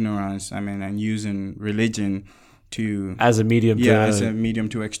people's ignorance. And using religion as a medium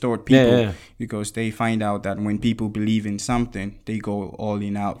to extort people, because they find out that when people believe in something, they go all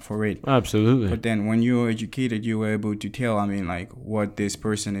in out for it. Absolutely. But then when you're educated, you're able to tell what this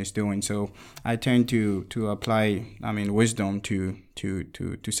person is doing. So I tend to apply wisdom to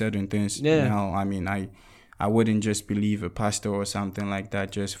certain things. Now I wouldn't just believe a pastor or something like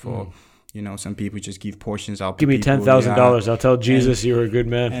that just for some people just give portions out. Give me $10,000. I'll tell Jesus you were a good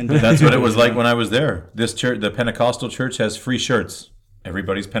man. And that's what it was like when I was there. This church, the Pentecostal church, has free shirts.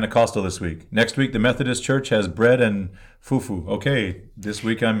 Everybody's Pentecostal this week. Next week, the Methodist church has bread and fufu. Okay, this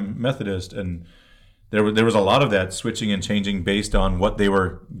week I'm Methodist. And there was a lot of that switching and changing based on what they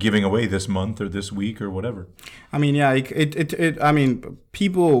were giving away this month or this week or whatever.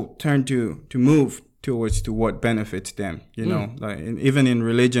 People turn to move towards to what benefits them, even in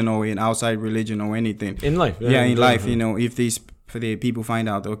religion or in outside religion or anything. In life. In life, if the people find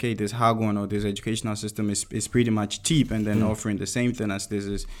out, okay, this Hagwon or this educational system is pretty much cheap, and then offering the same thing as this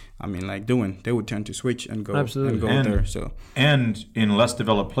is, they would turn to switch and go there. So, and in less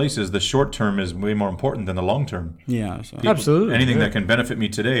developed places, the short term is way more important than the long term. Yeah, so. Absolutely. Anything that can benefit me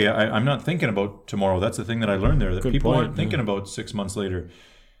today, I'm not thinking about tomorrow. That's the thing that I learned there, that people aren't thinking about 6 months later.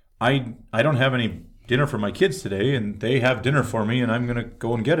 I don't have any dinner for my kids today, and they have dinner for me, and I'm gonna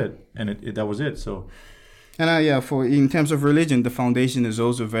go and get it, and that was it. So, and for in terms of religion, the foundation is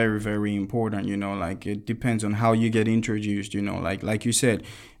also very, very important. It depends on how you get introduced. Like you said,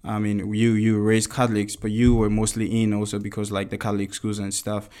 you raised Catholics, but you were mostly in also because the Catholic schools and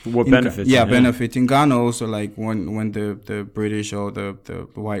stuff. What benefits? Benefit in Ghana also. When the British or the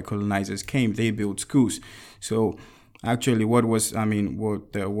white colonizers came, they built schools. So. Actually,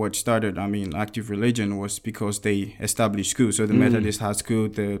 what started, active religion was because they established schools. So the Methodist had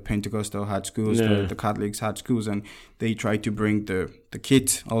schools, the Pentecostal had schools, the Catholics had schools, and they tried to bring the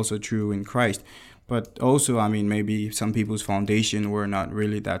kids also through in Christ. But also, maybe some people's foundation were not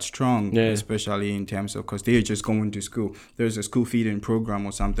really that strong, especially in terms of, because they're just going to school. There's a school feeding program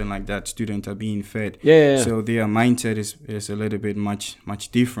or something like that. Students are being fed. So their mindset is a little bit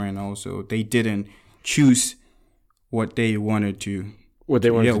much different also. They didn't choose what they wanted to do.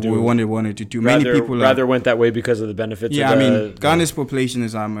 Wanted to do. Many people rather went that way because of the benefits. Ghana's population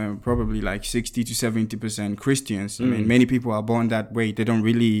is probably 60 to 70% Christians. Many people are born that way. They don't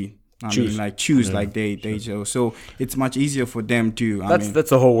really choose like they chose. So it's much easier for them to. That's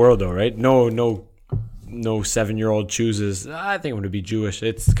the whole world, though, right? No 7-year-old chooses, I think I'm going to be Jewish.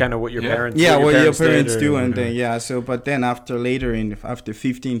 It's kind of what your parents do. Yeah, what your parents do. And then, but then after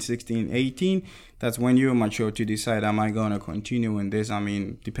 15, 16, 18, that's when you're mature to decide, am I going to continue in this? I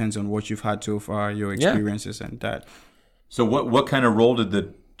mean, depends on what you've had so far, your experiences and that. So what kind of role did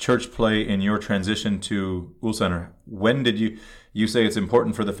the church play in your transition to Ulsan? When did you say it's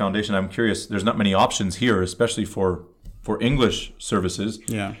important for the foundation? I'm curious, there's not many options here, especially for English services.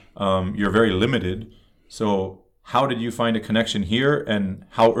 Yeah. You're very limited. So how did you find a connection here, and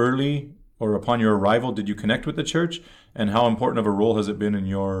how early or upon your arrival did you connect with the church, and how important of a role has it been in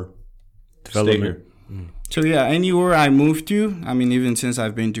your stay here? So anywhere I moved to, I mean, even since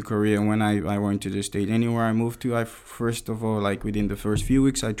I've been to Korea, when I went to the state, anywhere I moved to, I first of all, like within the first few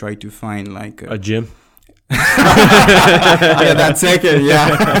weeks, I tried to find like a gym. That second,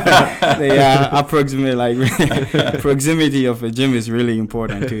 proximity of a gym is really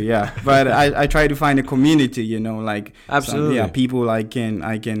important too. Yeah, but I try to find a community, like absolutely, people I can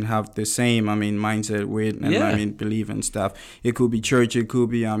have the same mindset with, and believe in stuff. It could be church, it could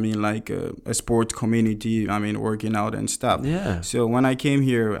be like a sports community. Working out and stuff. Yeah. So when I came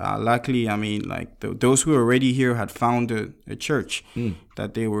here, luckily, those who were already here had found a church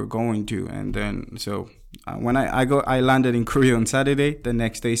that they were going to, and then so. When I landed in Korea on Saturday, the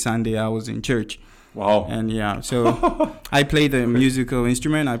next day, Sunday, I was in church. Wow. And so I play the musical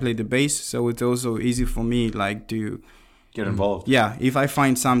instrument, I play the bass, so it's also easy for me to get involved. Yeah, if I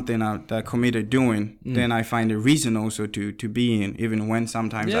find something that I'm committed doing, then I find a reason also to be in, even when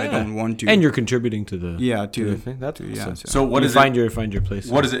sometimes I don't want to. And you're contributing to the to the thing. That's awesome. So what is find your place.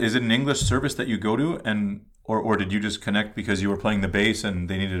 What is it? Is it an English service that you go to, or did you just connect because you were playing the bass and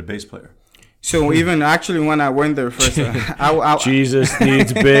they needed a bass player? So even actually when I went there first, Jesus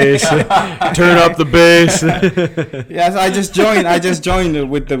needs bass. Turn up the bass. Yes, I just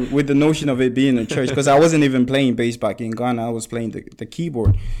joined with the notion of it being a church, because I wasn't even playing bass back in Ghana. I was playing the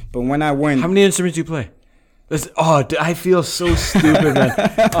keyboard. But when I went, how many instruments do you play? I feel so stupid, man.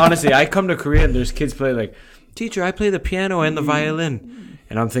 Honestly, I come to Korea and there's kids play like, teacher, I play the piano and the violin,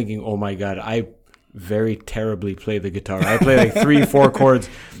 and I'm thinking, oh my god, I very terribly play the guitar. I play like 3-4 chords.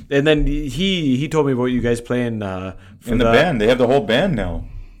 And then he told me about you guys playing in the band. They have the whole band now,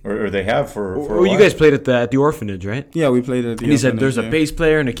 or they have for. Or you guys played at the orphanage, right? Yeah, we played at the. And he said there's a bass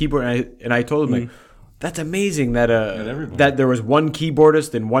player and a keyboard, and I told him like, that's amazing that that there was one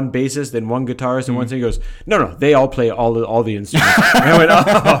keyboardist and one bassist and one guitarist and one singer. He goes, no, they all play all the instruments. And I went,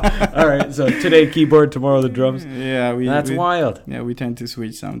 all right. So today keyboard, tomorrow the drums. Yeah, that's wild. Yeah, we tend to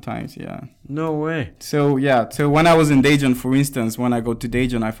switch sometimes. Yeah. No way. So when I was in Daejeon, for instance, when I go to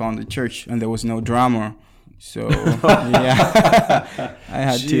Daejeon, I found a church and there was no drummer. So I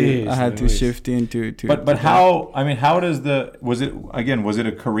had to shift into. But how? How does was it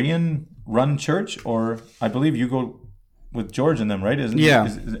a Korean run church, or I believe you go with George and them, right? Is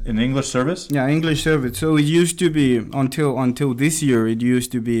it an English service? Yeah, English service. So it used to be until this year. It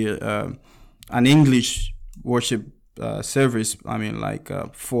used to be an English worship service.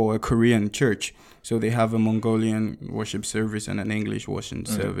 For a Korean church. So they have a Mongolian worship service and an English worship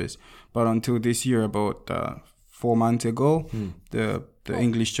service. But until this year, about 4 months ago, the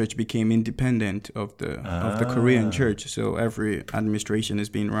English church became independent of the Korean church. So every administration is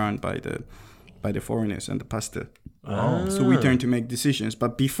being run by the foreigners and the pastor. So we turned to make decisions.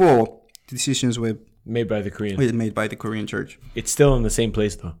 But before, decisions were made by the Korean. Made by the Korean church. It's still in the same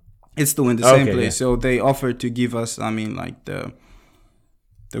place though. It's still in the same place. Yeah. So they offered to give us,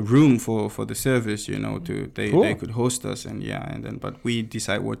 the room for the service, they could host us, but we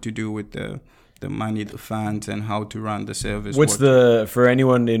decide what to do with the money, the funds, and how to run the service. For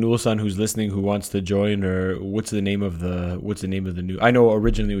anyone in Ulsan who's listening who wants to join, or what's the name of the new? I know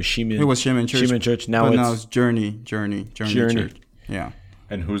originally it was Shimin. It was Shimin Church. Shimin Church. Now it's Journey Church. Yeah.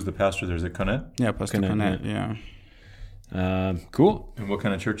 And who's the pastor there? Is it Konet? Yeah, Pastor Konet. Yeah. Cool. And what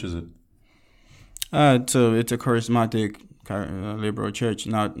kind of church is it? It's a charismatic liberal church,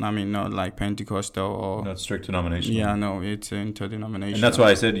 not like Pentecostal or not strict denomination. Yeah, no, it's interdenominational. And that's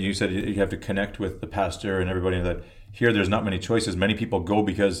why you said you have to connect with the pastor and everybody. That here, there's not many choices. Many people go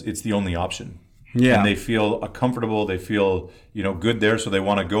because it's the only option. Yeah, and they feel comfortable. They feel good there, so they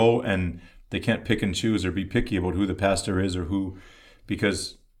want to go, and they can't pick and choose or be picky about who the pastor is or who,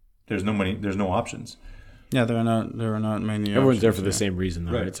 because there's no options. Yeah, there are not many. Everyone's there for the same reason,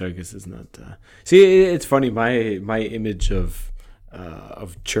 though, right? So I guess it's not. See, it's funny. My image of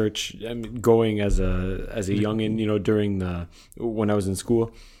church, going as a youngin, during when I was in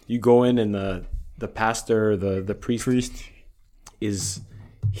school, you go in and the pastor, the priest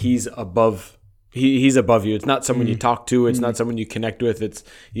he's above. He's above you. It's not someone you talk to. It's not someone you connect with. It's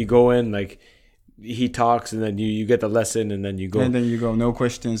you go in like he talks, and then you get the lesson, and then you go. And then you go, no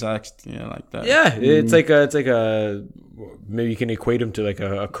questions asked, like that. Yeah, it's like a maybe you can equate him to like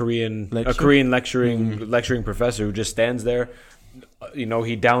a Korean lecturing professor who just stands there. He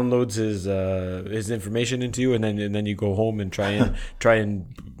downloads his information into you, and then you go home and try and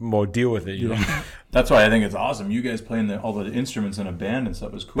more deal with it. You know, that's why I think it's awesome. You guys playing all the instruments in a band and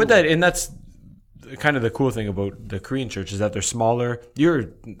stuff is cool. But that's kind of the cool thing about the Korean church is that they're smaller.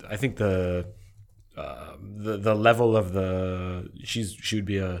 I think the level of she would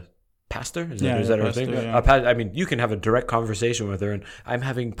be a pastor. Is that her pastor, thing? Yeah. I mean, you can have a direct conversation with her, and I'm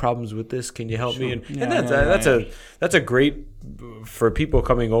having problems with this. Can you help me? And that's a great for people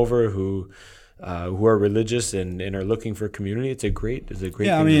coming over who are religious and are looking for community. It's a great thing.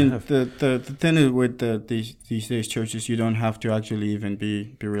 Yeah, I mean, to have. the thing is with these days churches, you don't have to actually even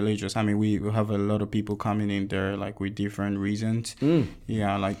be religious. I mean, we have a lot of people coming in there like with different reasons.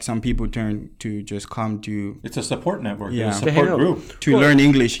 Yeah, like some people turn to just come to. It's a support network. Yeah, a support group to learn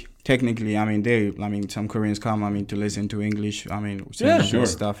English. Technically, I mean, some Koreans come, to listen to English.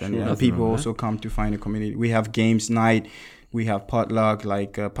 Stuff, and people also come to find a community. We have games night. We have potluck,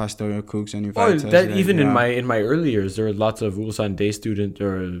 like pastor cooks and invites us. Even in my early years, there were lots of Ulsan Day students,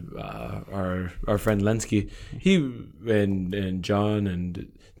 or our friend Lensky, he and John,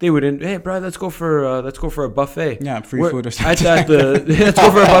 and they would hey Brad, let's go for a buffet. Yeah, free food or something. Let's go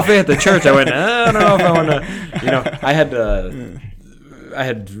for a buffet at the church. I went, I don't know if I want to. I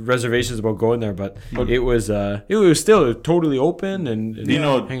had reservations about going there, but it was still totally open and the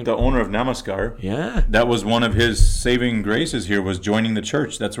owner of Namaskar. Yeah, that was one of his saving graces here, was joining the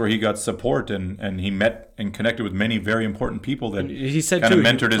church. That's where he got support, and he met and connected with many very important people that he said kind of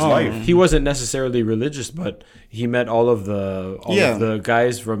mentored his life. He wasn't necessarily religious, but he met all of the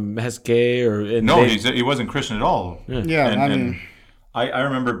guys from Heske he wasn't Christian at all. Yeah, I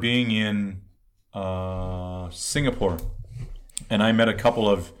remember being in Singapore. And I met a couple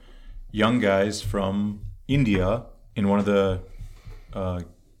of young guys from India in one of the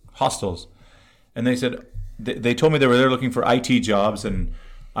hostels. And they said, they told me they were there looking for IT jobs. And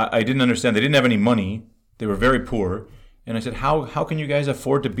I didn't understand. They didn't have any money. They were very poor. And I said, how can you guys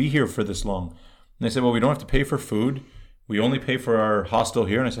afford to be here for this long? And they said, well, we don't have to pay for food. We only pay for our hostel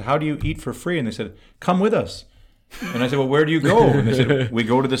here. And I said, how do you eat for free? And they said, come with us. And I said, well, where do you go? And they said, we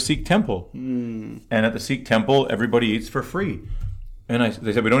go to the Sikh temple. And at the Sikh temple, everybody eats for free. And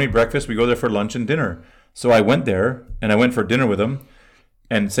they said, we don't eat breakfast. We go there for lunch and dinner. So I went there, and I went for dinner with them.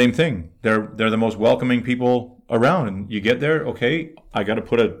 And same thing. They're the most welcoming people around. And you get there, okay, I got to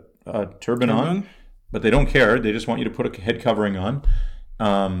put a turban on. But they don't care. They just want you to put a head covering on.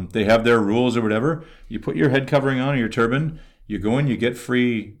 They have their rules or whatever. You put your head covering on or your turban. You go in, you get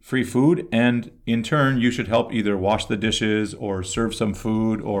free food, and in turn, you should help either wash the dishes or serve some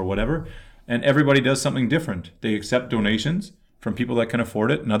food or whatever. And everybody does something different. They accept donations from people that can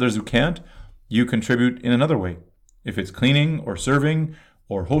afford it, and others who can't. You contribute in another way, if it's cleaning or serving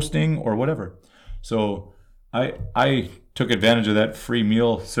or hosting or whatever. So I took advantage of that free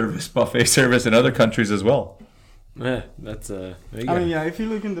meal service, buffet service in other countries as well. Yeah, that's if you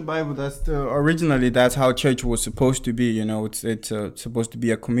look in the Bible, originally that's how church was supposed to be. It's supposed to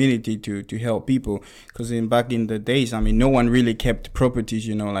be a community to help people. Because back in the days, no one really kept properties.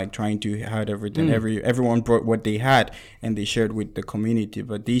 Like trying to hide everything. Everyone brought what they had and they shared with the community.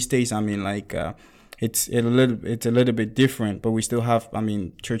 But these days, it's a little bit different. But we still have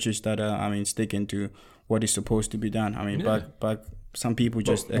churches that sticking to what is supposed to be done. Back. Some people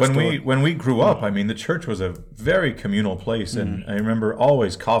just when we grew up, the church was a very communal place, and I remember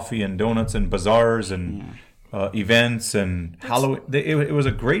always coffee and donuts and bazaars and events and Halloween. It was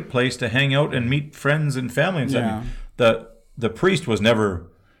a great place to hang out and meet friends and family. And the priest was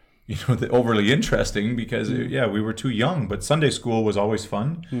never, overly interesting because we were too young. But Sunday school was always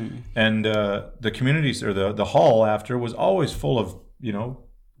fun, and the communities or the hall after was always full of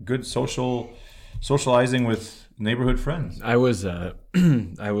good socializing with neighborhood friends. I was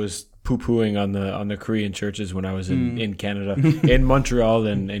poo-pooing on the Korean churches when I was in Canada. In Montreal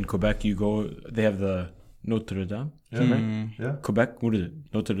and in Quebec, they have the Notre Dame. Is that right? Yeah. Quebec, what is it?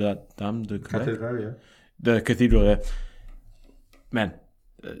 Notre Dame de Quebec? Cathedral, yeah. The cathedral, yeah. Man,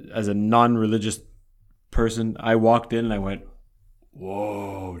 as a non-religious person, I walked in and I went,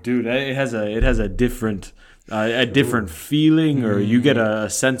 whoa, dude, it has a different feeling, or you get a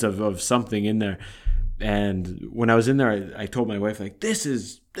sense of something in there. And when I was in there, I told my wife, like, this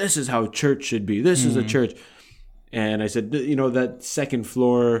is how church should be. This is a church. And I said, you know, that second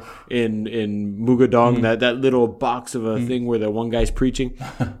floor in Mugadong, that little box of a thing where the one guy's preaching.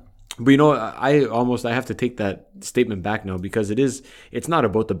 But you know, I have to take that statement back now, because it's not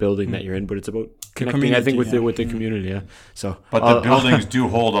about the building that you're in, but it's about connecting, I think, with the community. Yeah. So, but the buildings do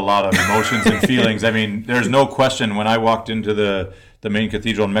hold a lot of emotions and feelings. I mean, there's no question when I walked into the main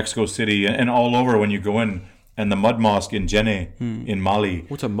cathedral in Mexico City and all over when you go in, and the mud mosque in Jenne in Mali.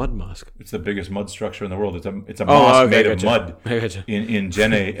 What's a mud mosque? It's the biggest mud structure in the world. It's a mosque made of mud in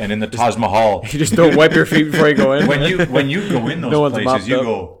Jenne, and in the Taj Mahal. You just don't wipe your feet before you go in. when you go in those places, you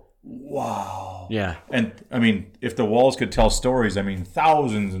go, wow. Yeah. And I mean, if the walls could tell stories, I mean,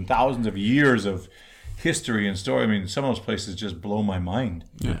 thousands and thousands of years of history and story. I mean, some of those places just blow my mind.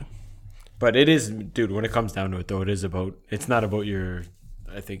 Yeah. But it is, dude, when it comes down to it, though, it's not about your,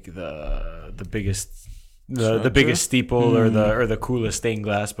 I think, the biggest... The biggest steeple or the coolest stained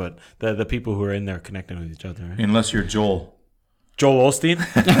glass, but the people who are in there connecting with each other. Right? Unless you're Joel Osteen.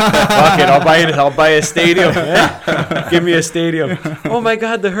 Fuck it, I'll buy a stadium. Give me a stadium. Oh my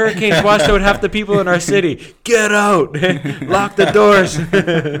God, the hurricanes washed out half the people in our city. Get out. Lock the doors.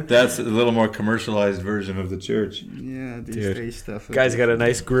 That's a little more commercialized version of the church. Yeah, these day stuff. Guy's got a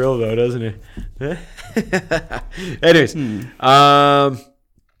nice grill though, doesn't he? Anyways,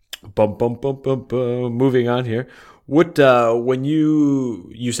 moving on here. What when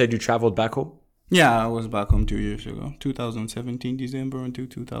you said you traveled back home? Yeah, I was back home 2 years ago, 2017 December until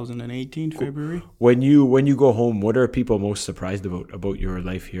 2018 February. When you go home, what are people most surprised about your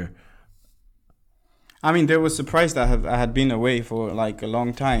life here? I mean, they were surprised that I had been away for like a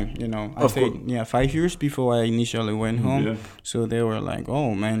long time. You know, I stayed 5 years before I initially went home. Yeah. So they were like,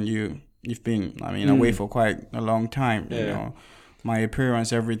 "Oh man, you've been away for quite a long time." Yeah. You know, my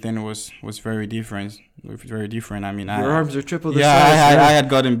appearance, everything was very different. Very different. I mean, your arms are triple the size. I had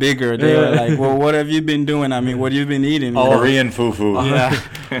gotten bigger. They were like, "Well, what have you been doing? I mean, what have you been eating?" Korean fufu. Yeah.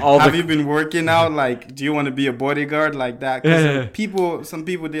 Have you been working out? Like, do you want to be a bodyguard like that? Because some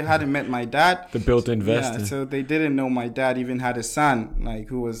people they hadn't met my dad. The built-in vest. Yeah, so they didn't know my dad even had a son, like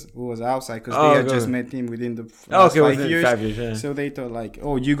who was outside, because they had just met him within the last 5 years. 5 years. Yeah. So they thought like,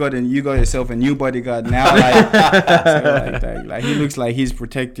 "Oh, you got yourself a new bodyguard now." Like he looks like he's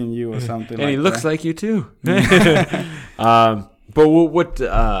protecting you or something. And he looks like you too. But what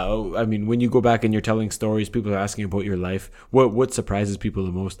I mean, when you go back and you're telling stories, people are asking about your life. What surprises people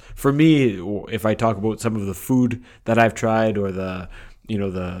the most? For me, if I talk about some of the food that I've tried, or the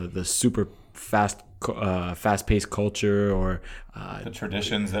super fast-paced culture, or the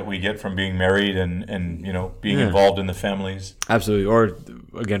traditions that we get from being married and being involved in the families. Absolutely. Or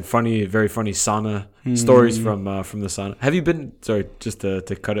again, very funny sauna stories from the sauna. Have you been? Sorry, just to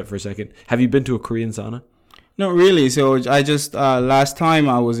cut it for a second. Have you been to a Korean sauna? Not really. So I just last time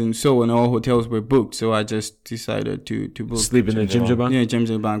I was in Seoul and all hotels were booked, so I just decided to book. Sleep in the Jjimjilbang? Yeah,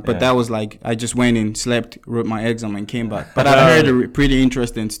 Jjimjilbang. But that was like I just went in, slept, wrote my exam, and came back. But I heard pretty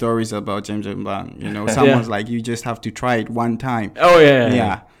interesting stories about Jjimjilbang. You know, someone's like, you just have to try it one time. Oh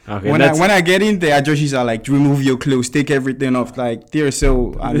yeah. Okay, when I get in there, Joshis are like, remove your clothes, take everything off. Like they're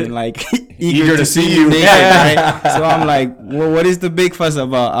so like eager to see you naked, right? So I'm like, well, what is the big fuss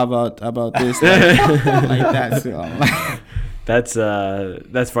about this? Like that. So I'm like,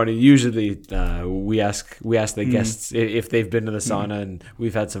 that's funny. Usually, we ask the guests if they've been to the sauna, and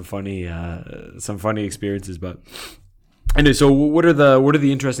we've had some funny experiences. But anyway, so what are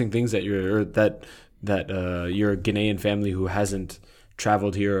the interesting things that your Ghanaian family who hasn't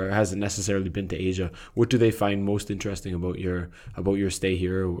traveled here or hasn't necessarily been to Asia, what do they find most interesting about your stay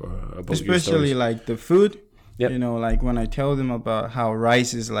here, or about especially your like the food? Yep. You know, like when I tell them about how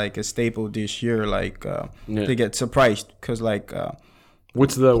rice is like a staple dish here, like they get surprised because like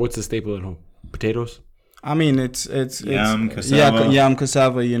what's the staple at home? Potatoes? I mean, it's yam, cassava. Yam,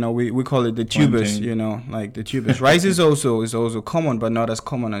 cassava. You know, we call it the tubers. You know, like the tubers. Rice is also common, but not as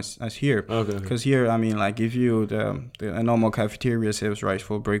common as here. Okay. Because here, I mean, like if you a normal cafeteria serves rice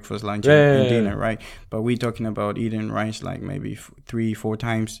for breakfast, lunch, and dinner, right? But we're talking about eating rice like maybe 3-4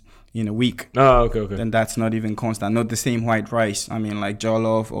 times in a week. Oh, okay. Then that's not even constant. Not the same white rice. I mean, like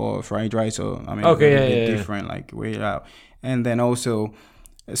jollof or fried rice, or I mean, different, like way out. And then also,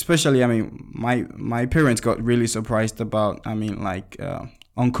 especially, I mean, my parents got really surprised about, I mean, like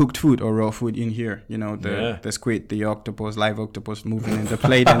uncooked food or raw food in here. You know, the squid, the octopus, live octopus moving in the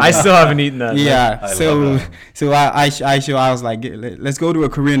plate. And I still haven't eaten that. Yeah, so I was like, let's go to a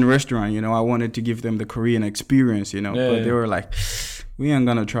Korean restaurant. You know, I wanted to give them the Korean experience. You know, but they were like, we ain't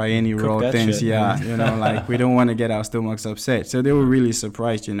gonna try any raw things. Shit, you know, like we don't want to get our stomachs upset. So they were really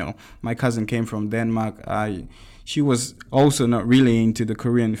surprised. You know, my cousin came from Denmark. she was also not really into the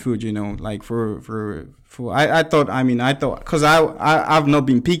Korean food, like I thought, because I've not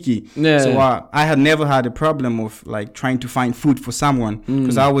been picky. Yeah. So I had never had a problem of like trying to find food for someone,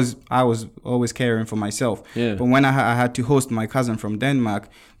 because I was always caring for myself. Yeah. But when I had to host my cousin from Denmark,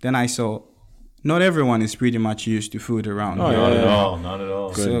 then I saw not everyone is pretty much used to food around here. Not at all. Not at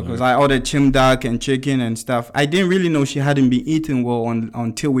all. So, because I ordered chimdak and chicken and stuff, I didn't really know she hadn't been eating well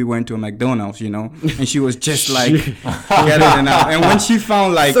until we went to a McDonald's, and she was just like, get it and out. And when she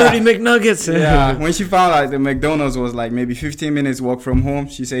found like 30 McNuggets. yeah, when she found like the McDonald's was like maybe 15 minutes walk from home,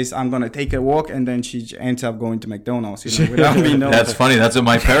 she says, I'm gonna take a walk, and then she ends up going to McDonald's, without me knowing. That's funny. That's what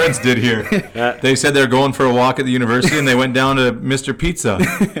my parents did here. They said they're going for a walk at the university, and they went down to Mr. Pizza.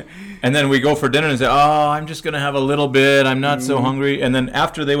 And then we go for dinner and say, I'm just going to have a little bit. I'm not so hungry. And then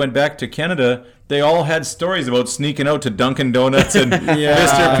after they went back to Canada, they all had stories about sneaking out to Dunkin' Donuts and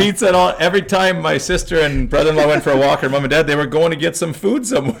Mr. Pizza and all. Every time my sister and brother-in-law went for a walk, or mom and dad, they were going to get some food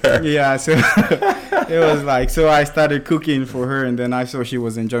somewhere. Yeah, so it was like, so I started cooking for her, and then I saw she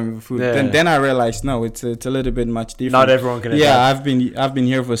was enjoying the food. Yeah. Then I realized, no, it's a little bit much different. Not everyone can adapt. Yeah, I've been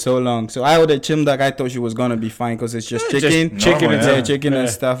here for so long. So I ordered chimdak. I thought she was going to be fine because it's just chicken. Chicken and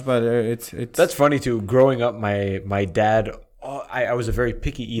stuff, but it's... That's funny too. Growing up, my dad, I was a very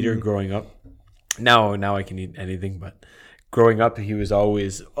picky eater growing up. Now I can eat anything, but growing up, he was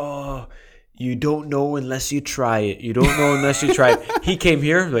always, you don't know unless you try it. You don't know unless you try it. He came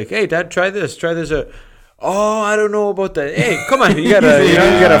here like, hey, Dad, try this. I don't know about that. Hey, come on, you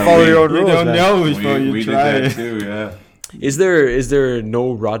gotta follow your own rules. You don't man. know before you try did it. that too, yeah. Is there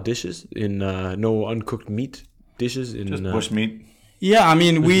no raw dishes in no uncooked meat dishes in Just bush meat. Yeah, I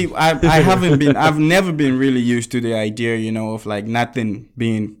mean, I've never been really used to the idea, of like nothing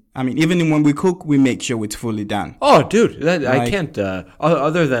being. I mean, even when we cook, we make sure it's fully done. Oh, dude, I can't.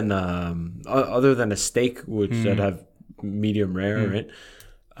 Other than a steak, which that have medium rare, right?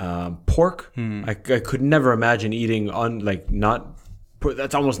 Pork, I could never imagine eating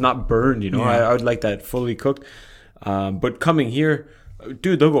that's almost not burned. Yeah. I would like that fully cooked. But coming here,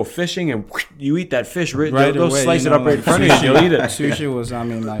 dude, they'll go fishing and you eat that fish right they'll away, slice it up right in front of you and you'll eat it. Sushi was,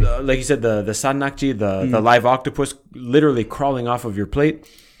 like you said, the sannakji, the live octopus, literally crawling off of your plate.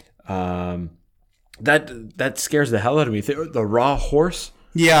 That scares the hell out of me. The raw horse.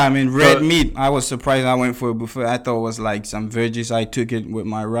 Yeah, I mean, red meat. I was surprised. I went for a buffet. I thought it was like some veggies. I took it with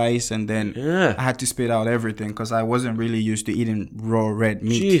my rice, and then I had to spit out everything because I wasn't really used to eating raw red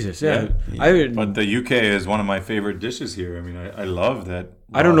meat. Jesus, yeah. But the UK is one of my favorite dishes here. I mean, I love that.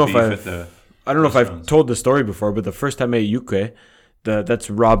 I don't know if I've told the story before, but the first time I ate yuke, that's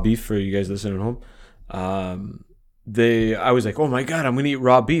raw beef for you guys listening at home. I was like, oh my God, I'm going to eat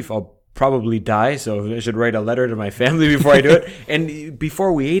raw beef. I'll probably die, so I should write a letter to my family before I do it. And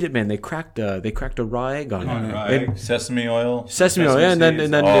before we ate it, man, they cracked a raw egg on it. Raw egg, sesame oil, yeah, and then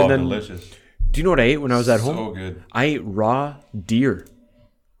delicious. Do you know what I ate when I was at home? So good. I ate raw deer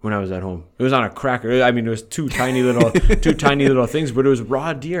when I was at home. It was on a cracker. I mean, it was two tiny little things, but it was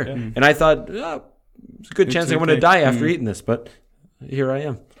raw deer, and I thought, it's a good chance I'm going to die after eating this, but here I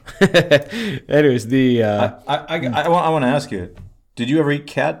am. Anyways, I want to ask you, did you ever eat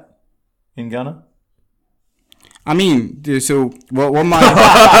cat in Ghana? I mean, so what my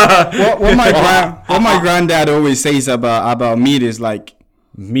granddad always says about meat is like,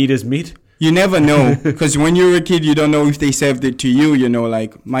 meat is meat. You never know, because when you're a kid, you don't know if they served it to you.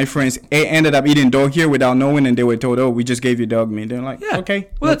 Like my friends ended up eating dog here without knowing, and they were told, "Oh, we just gave you dog meat." They're like, "Okay,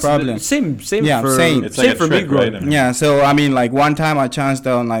 no problem." Same. Yeah, same. It's like for me, right? Yeah. So I mean, like one time I chanced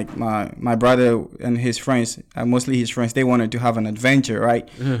on like my brother and his friends, mostly his friends. They wanted to have an adventure, right?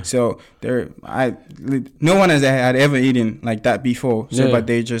 So no one had ever eaten like that before. So, but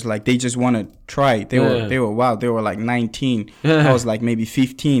they just want to try. They were wow. They were like 19. I was like maybe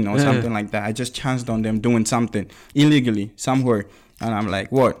 15 or something like that. I just chanced on them doing something illegally somewhere, and I'm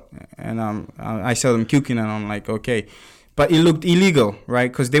like, what? And I saw them cooking, and I'm like, okay. But it looked illegal, right?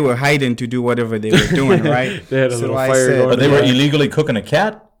 Because they were hiding to do whatever they were doing, right? They had a little fire going. But they were illegally cooking a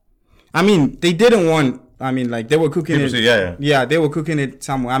cat? I mean, they didn't want... I mean, like, they were cooking People it... say, Yeah, they were cooking it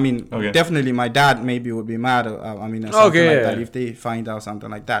somewhere. I mean, definitely my dad maybe would be mad, or something like that, if they find out something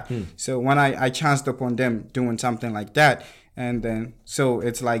like that. So when I chanced upon them doing something like that, and then... So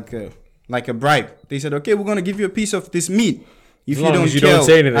it's like a bribe. They said, okay, we're going to give you a piece of this meat. If you don't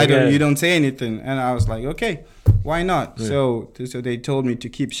say anything, you don't say anything. And I was like, okay, why not? Yeah. So they told me to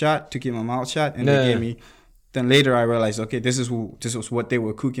keep my mouth shut, and they gave me. Then later I realized, okay, this was what they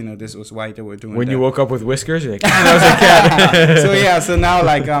were cooking, or this was why they were doing. When that. You woke up with whiskers, you're like, that was a cat. So now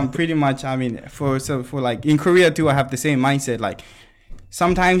like pretty much. I mean, for like in Korea too, I have the same mindset. Like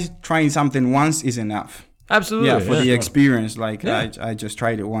sometimes trying something once is enough. Absolutely. Yeah, for the yeah. experience. Like Yeah. I just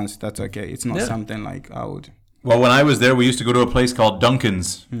tried it once. That's okay. It's not Yeah. something like I would. Well, when I was there, we used to go to a place called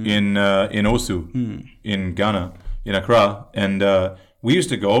Duncan's in Osu, in Ghana, in Accra, and we used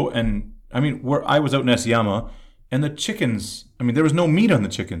to go. And I mean, I was out in Esiyama, and the chickens. I mean, there was no meat on the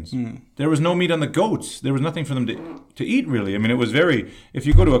chickens. There was no meat on the goats. There was nothing for them to eat, really. I mean, it was very. If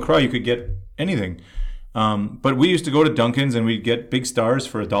you go to Accra, you could get anything. But we used to go to Duncan's, and we'd get big stars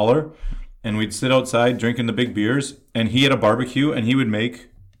for $1, and we'd sit outside drinking the big beers. And he had a barbecue, and he would make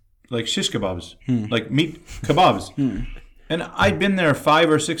like shish kebabs, like meat kebabs. And I'd been there 5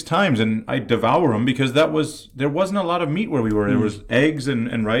 or 6 times, and I'd devour them because there wasn't a lot of meat where we were. There was eggs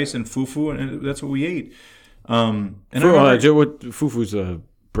and rice and fufu, and that's what we ate. And I remember, What fufu's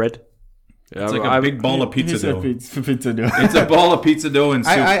bread? it's like a big ball of pizza dough. Pizza dough. It's a ball of pizza dough and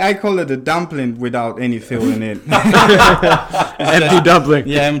soup. I call it a dumpling without any fill in it. Empty dumpling.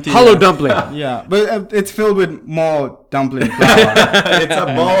 Yeah, empty. Hollow dumpling. Yeah, but it's filled with more dumpling flour. It's a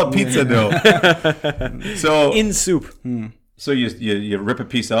ball of pizza dough. So In soup. So you rip a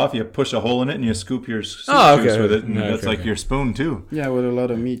piece off, you push a hole in it, and you scoop your soup okay. juice with it, and Okay, that's like okay. your spoon too. Yeah, with a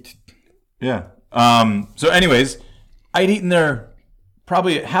lot of meat. Yeah. So anyways, I'd eaten there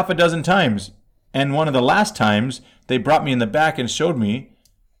probably half a dozen times, and one of the last times they brought me in the back and showed me,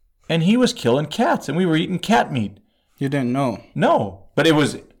 and he was killing cats, and we were eating cat meat. You didn't know. No, but it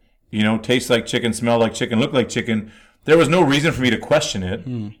was, tastes like chicken, smell like chicken, look like chicken. There was no reason for me to question it,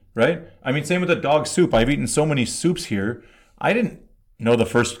 right? I mean, same with the dog soup. I've eaten so many soups here. I didn't know the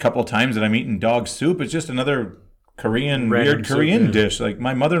first couple of times that I'm eating dog soup. It's just another weird Korean soup, yeah. dish. Like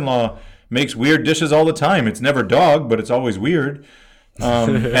my mother-in-law makes weird dishes all the time. It's never dog, but it's always weird.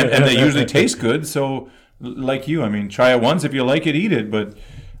 And they usually taste good. So like you, I mean, try it once. If you like it, eat it. But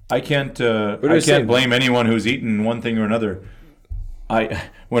I can't blame anyone who's eaten one thing or another.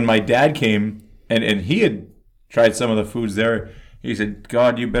 When my dad came and he had tried some of the foods there, he said,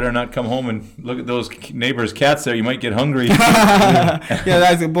 God, you better not come home and look at those neighbors' cats there. You might get hungry. Yeah,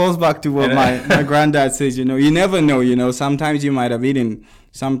 it goes back to what my granddad says, you never know, sometimes you might have eaten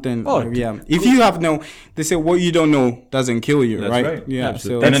something. Yeah. If you have they say what you don't know doesn't kill you, That's right. Yeah.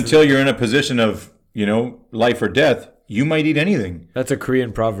 Absolutely. So And until you're in a position of, life or death, you might eat anything. That's a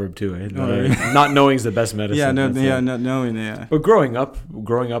Korean proverb too. Eh? Not knowing is the best medicine. yeah, That's it. not knowing, yeah. But growing up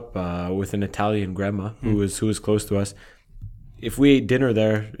with an Italian grandma who was close to us, if we ate dinner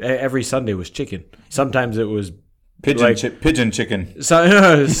there, every Sunday was chicken. Sometimes it was Pigeon chicken.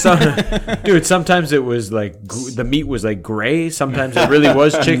 Dude, sometimes it was like the meat was like gray. Sometimes it really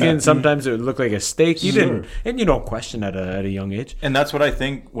was chicken. Sometimes it would look like a steak. You don't question at a young age. And that's what I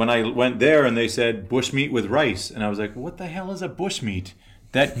think when I went there and they said bush meat with rice. And I was like, what the hell is a bush meat?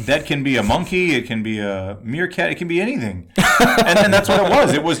 That can be a monkey. It can be a meerkat. It can be anything. And then that's what it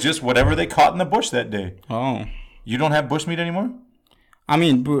was. It was just whatever they caught in the bush that day. Oh. You don't have bush meat anymore? I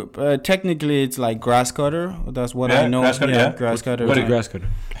mean, technically it's like grass cutter. That's what I know. Grass cutter, yeah. Grass cutter. What a grass cutter?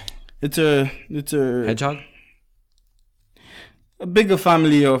 It's a Hedgehog? a bigger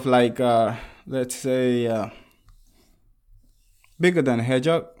family of like let's say bigger than a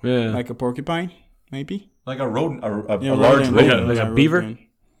hedgehog, Yeah. like a porcupine, maybe. Like a rodent, a Yeah, large rodent. rodent. Like a beaver? rodent.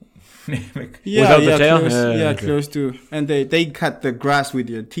 Without the tail? Close, Yeah, okay. close to. And they cut the grass with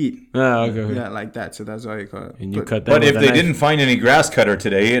your teeth. Ah, okay. Yeah, like that. So that's why you call it. And you cut that But with if a they knife. didn't find any grass cutter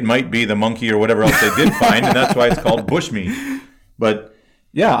today, it might be the monkey or whatever else they did find, and that's why it's called bush meat. But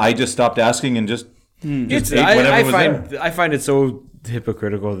yeah, I just stopped asking and just ate whatever was there. I find it so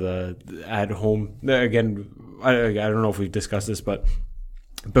hypocritical at home. Again, I don't know if we've discussed this, but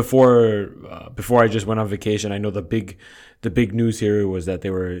before I just went on vacation, I know the big news here was that they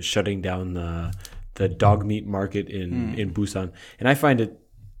were shutting down the dog meat market in Busan, and I find it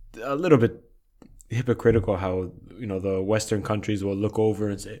a little bit hypocritical how the Western countries will look over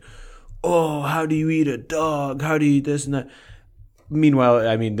and say, "Oh, how do you eat a dog? How do you eat this and that?" Meanwhile,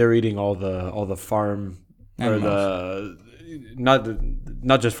 I mean, they're eating all the farm or Animals.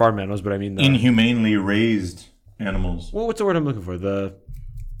 not just farm animals, but I mean Inhumanely raised animals. what's the word I'm looking for? The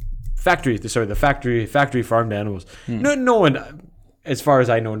factory farmed animals. No one, as far as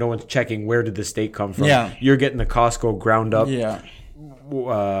I know, no one's checking where did the steak come from. Yeah. You're getting the Costco ground up, Yeah.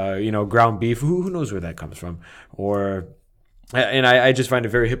 ground beef. Who knows where that comes from? And I just find it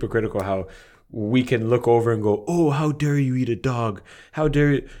very hypocritical how we can look over and go, "Oh, how dare you eat a dog? How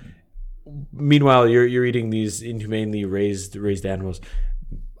dare you?" Meanwhile, you're eating these inhumanely raised animals.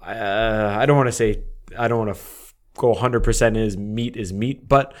 I don't want to go 100% is meat,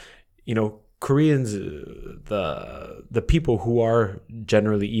 but Koreans, the people who are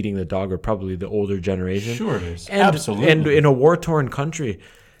generally eating the dog are probably the older generation. Sure it is. And, Absolutely. And in a war-torn country,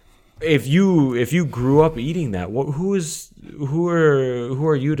 if you grew up eating that, who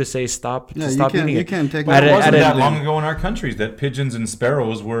are you to say stop eating it? You can take But it wasn't that a- long ago in our countries that pigeons and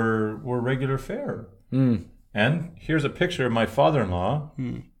sparrows were regular fare. And here's a picture of my father-in-law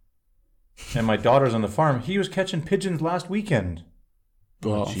and my daughter's on the farm. He was catching pigeons last weekend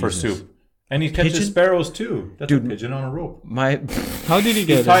for soup. And he catches sparrows too. That's a pigeon on a rope. How did he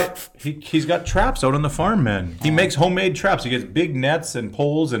get it? He's got traps out on the farm, man. He makes homemade traps. He gets big nets and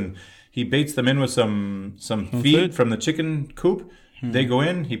poles, and he baits them in with some feed from the chicken coop. They go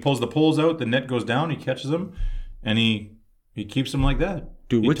in. He pulls the poles out. The net goes down. He catches them, and he keeps them like that.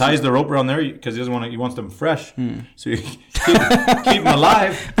 Dude, he ties the rope around there because he doesn't want. He wants them fresh, so you keep them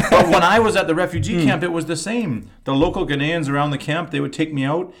alive. But when I was at the refugee camp, it was the same. The local Ghanaians around the camp, they would take me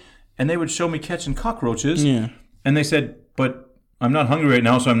out. And they would show me catching cockroaches. Yeah. And they said, but I'm not hungry right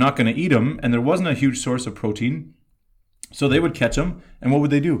now, so I'm not going to eat them. And there wasn't a huge source of protein. So they would catch them. And what would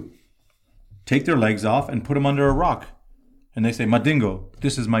they do? Take their legs off and put them under a rock. And they say, Madingo,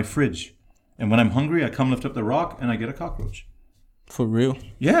 this is my fridge. And when I'm hungry, I come lift up the rock and I get a cockroach. For real?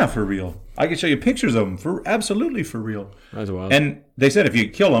 Yeah, for real. I can show you pictures of them. Absolutely for real. That's wild. And they said if you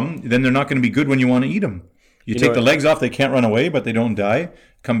kill them, then they're not going to be good when you want to eat them. You take the legs off, they can't run away, but they don't die.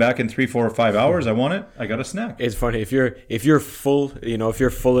 Come back in 3, 4, or 5 hours. I want it. I got a snack. It's funny if you're full, if you're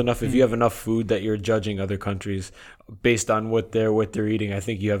full enough, if you have enough food that you're judging other countries based on what they're eating, I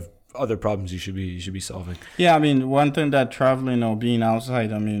think you have other problems you should be solving. Yeah, I mean, one thing that traveling or being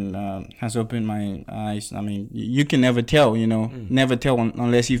outside, I mean, has opened my eyes. I mean, you can never tell, never tell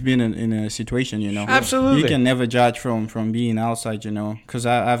unless you've been in a situation, Absolutely. You can never judge from being outside, because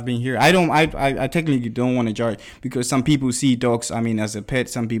I've been here. I technically don't want to judge because some people see dogs, I mean, as a pet.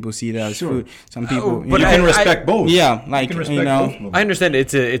 Some people see that as food. Some people, but you can respect both. Yeah, like, you can respect both of them. I understand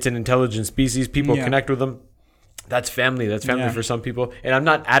it's an intelligent species. People connect with them. That's family. That's family for some people. And I'm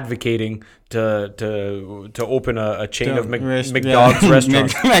not advocating to open a chain of McDonald's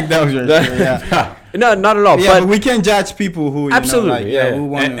restaurants. McDonald's restaurant, yeah. No, not at all. Yeah, but we can judge people who absolutely, who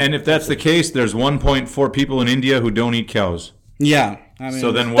want and if that's the case, there's 1.4 people in India who don't eat cows. Yeah. I mean,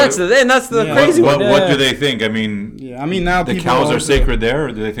 so then what? That's the crazy one. What do they think? I mean, now the cows are sacred there.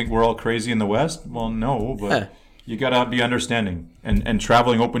 Or do they think we're all crazy in the West? Well, no, but you gotta be understanding. And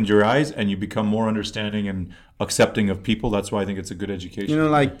traveling opened your eyes, and you become more understanding and accepting of people. That's why I think it's a good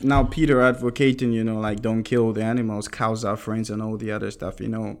education. Like now Peter advocating, like don't kill the animals, cows are friends, and all the other stuff.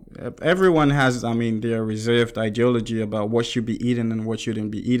 Everyone has, their reserved ideology about what should be eaten and what shouldn't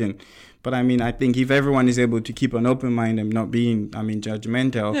be eaten. But I think if everyone is able to keep an open mind and not being,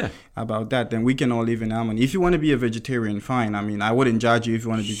 judgmental about that, then we can all live in harmony. If you want to be a vegetarian, fine. I wouldn't judge you if you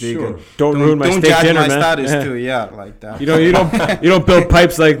want to be vegan. Don't ruin my steak judge dinner, my man. status too. Yeah, like that. You don't build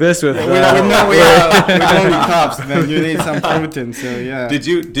pipes like this with. We don't need carbs, man. You need some protein. So yeah. Did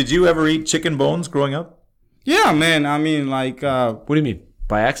you ever eat chicken bones growing up? Yeah, man. What do you mean?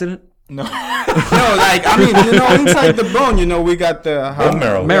 By accident? No. Inside the bone, we got the bone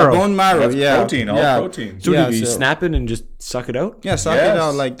marrow. Bone marrow, That's protein, protein. So do you snap it and just suck it out? Yeah, suck it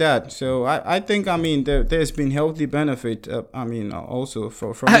out like that. So I think, there's been healthy benefit, also from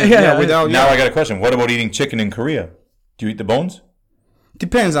without. Now I got a question. What about eating chicken in Korea? Do you eat the bones?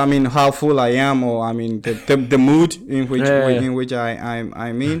 Depends. How full I am, or the mood in which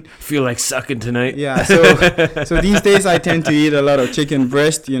I'm in. Feel like sucking tonight. Yeah. So these days I tend to eat a lot of chicken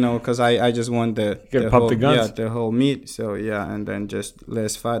breast, because I just want the whole meat. So yeah, and then just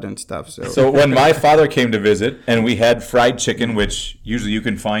less fat and stuff. So when my father came to visit and we had fried chicken, which usually you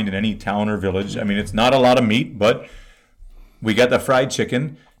can find in any town or village. It's not a lot of meat, but we got the fried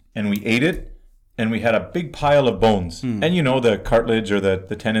chicken and we ate it. And we had a big pile of bones. And the cartilage or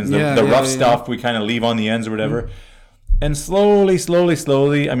the tendons, the rough stuff we kind of leave on the ends or whatever. And slowly,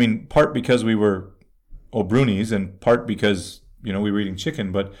 part because we were O'Brunies and part because, we were eating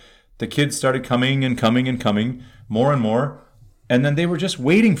chicken. But the kids started coming and coming and coming more and more. And then they were just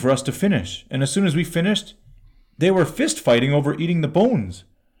waiting for us to finish. And as soon as we finished, they were fist fighting over eating the bones.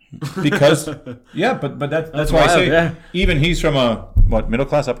 Because but that's why I say even he's from a middle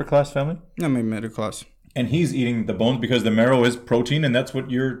class, upper class family? Middle class. And he's eating the bones because the marrow is protein and that's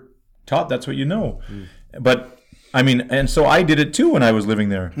what you're taught, that's what you know. But and so I did it too when I was living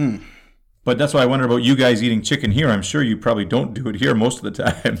there. But that's why I wonder about you guys eating chicken here. I'm sure you probably don't do it here most of the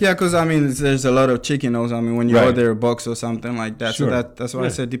time. Yeah, because there's a lot of chicken also. When you order a box or something like that. Sure. So that's why I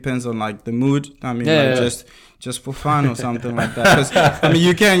said depends on the mood. Just for fun or something like that. Because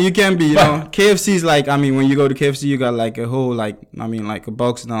you can be, KFC is when you go to KFC, you got a whole a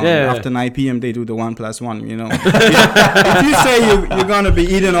box now. After 9 p.m. they do the 1+1. If you say you're gonna be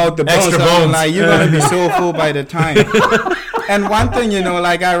eating all the bones, you're gonna be so full by the time. And one thing,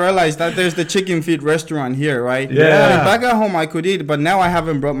 like I realized that there's the chicken feet restaurant here, right? Yeah. I mean, back at home I could eat, but now I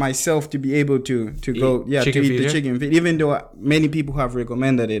haven't brought myself to be able to go, to chicken eat feet the here? chicken feet, even though many people have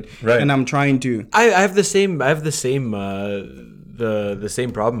recommended it. Right. And I'm trying to. I have the same. The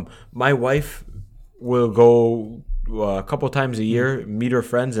same problem. My wife will go a couple times a year, meet her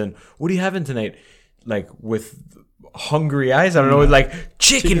friends, and what are you having tonight? Like with hungry eyes. I don't know. Like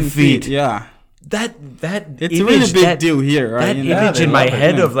chicken feet. Yeah. That It's image, a really big that, deal here, right? That You know? image they in my love it,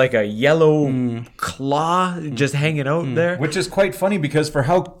 head yeah. of like a yellow claw just hanging out there. Which is quite funny because for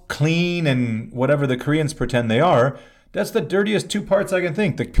how clean and whatever the Koreans pretend they are, that's the dirtiest two parts I can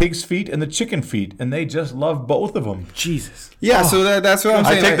think. The pig's feet and the chicken feet. And they just love both of them. Jesus. Yeah, so that's what I'm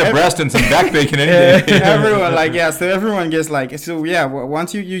I saying. take like, the breast and some back bacon any day. everyone so everyone gets like, so yeah,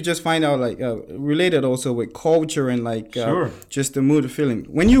 once you just find out like related also with culture and like Sure. just the mood feeling,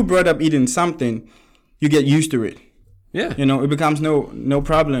 when you brought up eating something, you get used to it. Yeah. It becomes no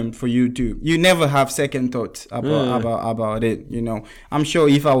problem for you to. You never have second thoughts about it. I'm sure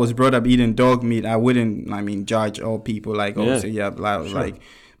if I was brought up eating dog meat, I wouldn't. I mean, judge all people like like.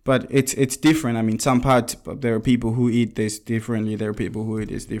 But it's different. I mean, some parts there are people who eat this differently. There are people who eat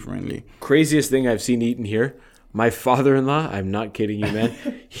this differently. Craziest thing I've seen eaten here. My father-in-law. I'm not kidding you, man.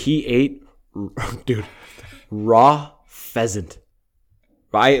 He ate, dude, raw pheasant.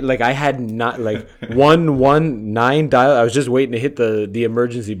 I had not like 119 dial. I was just waiting to hit the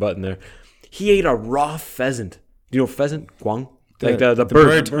emergency button there. He ate a raw pheasant. Do you know pheasant? Guang? Like the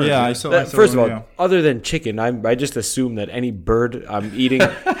bird. Yeah, I saw. First of all, yeah. other than chicken, I just assume that any bird I'm eating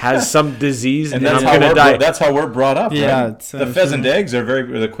has some disease and And I'm gonna die. that's how we're brought up. Yeah, right? it's, the pheasant eggs are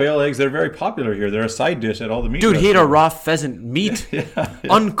the quail eggs. They're very popular here. They're a side dish at all the meat. Dude, he ate a restaurants. raw pheasant meat,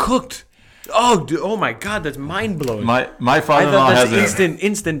 uncooked. Oh, dude, oh my God, that's mind blowing. My I father-in-law thought has that's a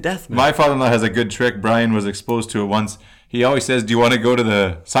instant death, man. my father-in-law has a good trick. Brian was exposed to it once. He always says, "Do you want to go to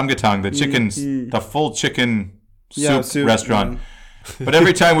the samgyetang, the chickens, the full chicken soup restaurant?" But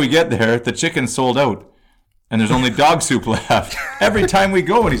every time we get there, the chicken's sold out, and there's only dog soup left. Every time we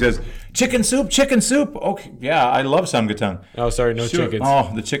go, and he says, chicken soup. Okay, yeah, I love samgyetang. Oh, sorry, no Sure. chickens.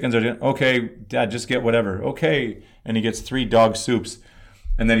 Oh, the chickens are okay. Dad, just get whatever. Okay, and he gets 3 dog soups,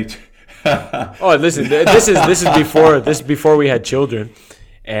 and then he. Oh, listen, this is before we had children,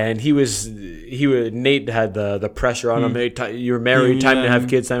 and Nate had the pressure on him. Hey, you're married, time to have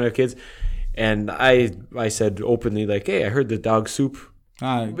kids, and I said openly like, hey, I heard the dog soup,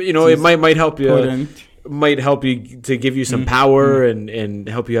 but it might help you. Important. Might help you to give you some power and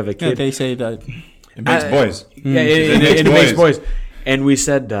help you have a Yeah, kid. they say that. It makes boys. Yeah, it makes boys. And we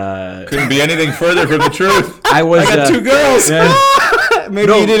said, Couldn't be anything further from the truth. I got 2 girls.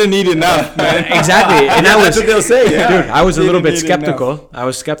 Maybe you didn't eat enough, man. Exactly, and I was. That's what they'll say. Yeah. Dude, I was a little bit Didn't eat skeptical. I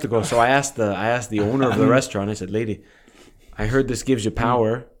was skeptical, so I asked the owner of the restaurant. I said, "Lady, I heard this gives you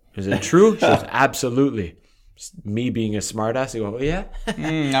power. Is it true?" She goes, "Absolutely." Me being a smartass, I go, "Yeah."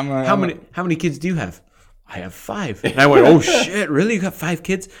 How many kids do you have? I have 5. And I went, "Oh shit, really? You got 5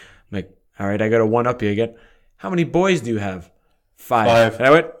 kids?" I'm like, "All right, I got to one up you again. How many boys do you have?" 5. And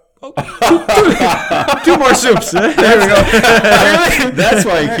I went, "Oh, 2 more soups." There we go. That's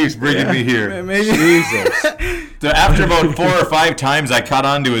why he keeps bringing me here. Jesus. So after about 4 or 5 times, I caught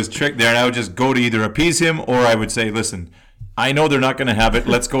on to his trick there, and I would just go to either appease him or I would say, "Listen, I know they're not going to have it.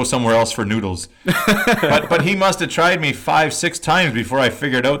 Let's go somewhere else for noodles." But he must have tried me 5-6 times before I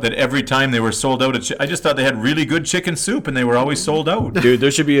figured out that every time they were sold out. I just thought they had really good chicken soup, and they were always sold out. Dude,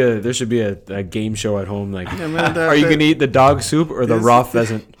 there should be a game show at home. Like, man, are you gonna eat the dog soup or the raw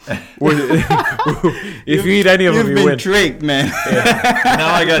pheasant? If you eat any of them, You've you been win. tricked, man.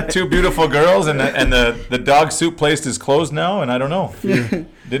 Now I got 2 beautiful girls, and the dog soup place is closed now, and I don't know.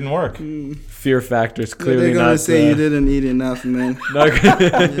 Didn't work. Fear factor is They're clearly gonna not. say you didn't eat enough, man. not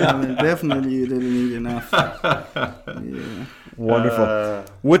Yeah, man, definitely you didn't eat enough. Yeah. wonderful.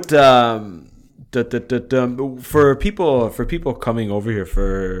 What for people coming over here,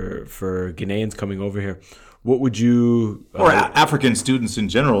 for Ghanaians coming over here, what would you Or African students in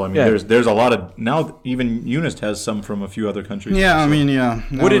general. I mean, Yeah. there's a lot of now. Even Eunice has some from a few other countries. Yeah, I mean, yeah.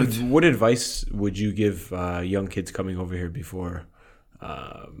 what advice would you give young kids coming over here before?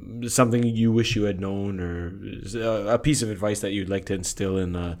 Something you wish you had known, or a piece of advice that you'd like to instill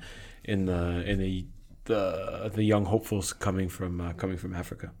in the young hopefuls coming from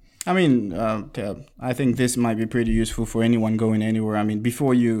Africa. I mean, I think this might be pretty useful for anyone going anywhere. I mean,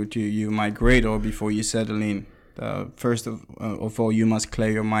 before you migrate or before you settle in, first of all, you must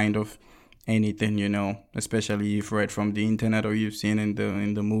clear your mind of anything, especially you've read from the internet or you've seen in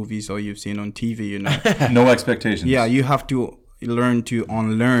the movies or you've seen on TV, No expectations. Yeah, you have to learn to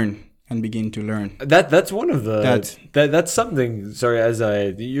unlearn and begin to learn. That's one of the that's something.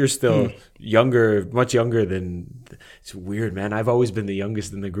 Sorry, you're still younger, much younger than. It's weird, man. I've always been the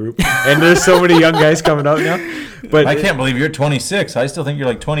youngest in the group, and there's so many young guys coming out now. But I can't believe you're 26. I still think you're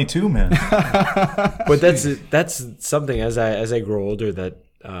like 22, man. But that's something as I grow older that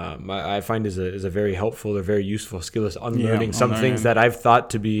I find is a very helpful or very useful skill is unlearning some things that I've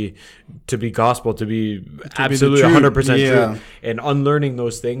thought to be gospel, to be absolutely 100% true, and unlearning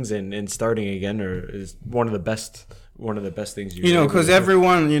those things and starting again is one of the best things you know, because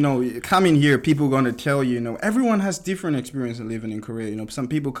everyone, you know, coming here, people going to tell you, you know, everyone has different experience of living in Korea. You know, some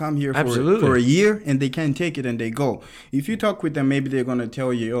people come here for a year and they can't take it and they go. If you talk with them, maybe they're going to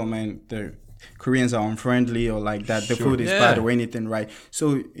tell you, oh man, the Koreans are unfriendly or like that, the food is bad or anything, right?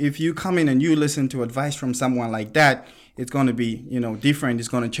 So if you come in and you listen to advice from someone like that, it's going to be, you know, different. It's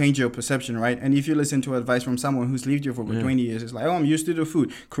going to change your perception, right? And if you listen to advice from someone who's lived here for 20 years, it's like, oh, I'm used to the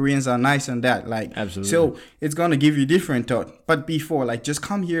food. Koreans are nice and that. Like, absolutely. So it's going to give you different thought. But before, like, just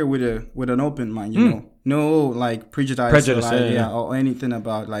come here with an open mind, you know. No, like, prejudice or anything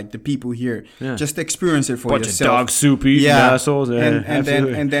about, like, the people here. Yeah. Just experience it for yourself. Bunch of dog soup eating assholes.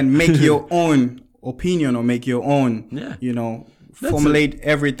 And then make your own opinion or make your own, you know, formulate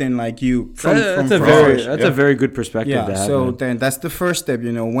everything like you that's a very good perspective to have, so then that's the first step,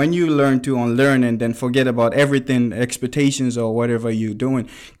 you know, when you learn to unlearn and then forget about everything, expectations or whatever you're doing,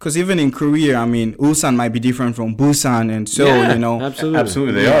 because even in Korea, I mean, Ulsan might be different from Busan and Seoul, you know.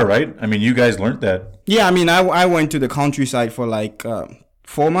 Absolutely they are, right? I mean, you guys learned that. Yeah, I mean, I went to the countryside for like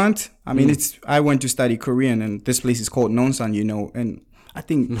 4 months. I mean, I went to study Korean, and this place is called Nonsan, you know, and I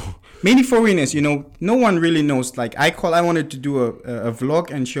think many foreigners, you know, no one really knows. Like I wanted to do a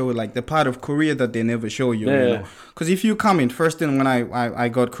vlog and show like the part of Korea that they never show you. Yeah. Because if you come in, first thing when I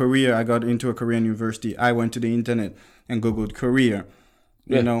got Korea, I got into a Korean university. I went to the internet and Googled Korea.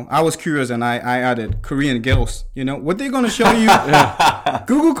 You know, I was curious and I added Korean girls. You know, what they're gonna show you?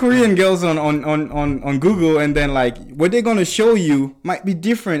 Google Korean girls on Google, and then like what they're gonna show you might be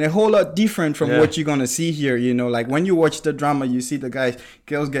different, a whole lot different from what you're gonna see here. You know, like when you watch the drama, you see the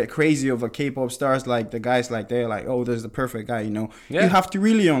girls get crazy over K-pop stars. Like the guys, like they're like, oh, there's the perfect guy. You know, you have to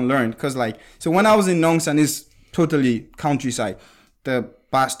really unlearn, because like so when I was in Nongsan, it's totally countryside. The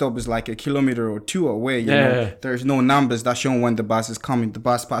bus stop is like 1 kilometer or 2 away, you know. There's no numbers that show when the bus is coming. The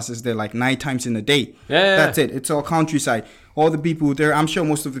bus passes there like 9 times in a day. That's it. It's all countryside. All the people there, I'm sure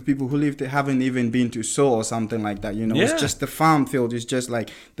most of the people who live there haven't even been to Seoul or something like that, you know. It's just the farm field. It's just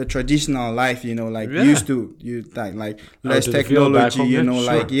like the traditional life, you know, like used to like less technology, you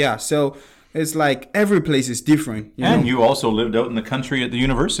know, so it's like every place is different, you know? You also lived out in the country at the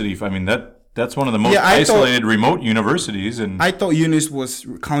university. I mean, that's one of the most isolated remote universities. And I thought Eunice was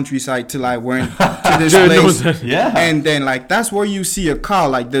countryside till I went to this place. And then like that's where you see a cow.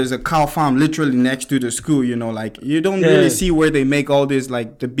 Like there's a cow farm literally next to the school, you know, like you don't really see where they make all this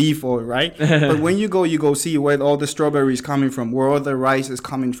like the beef or right. But when you go see where all the strawberries coming from, where all the rice is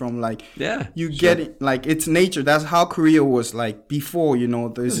coming from, like you get it, like it's nature. That's how Korea was like before, you know,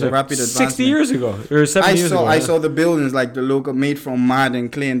 there's a rapid advancement. 60 years ago or 70 years ago. I saw the buildings like the local made from mud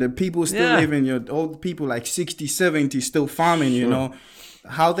and clay, and the people still living, you know, old people like 60, 70 still farming, you know,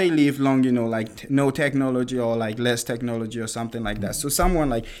 how they live long, you know, like no technology or like less technology or something like that. So someone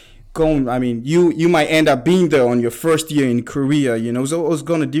like you might end up being there on your first year in Korea, you know, so it's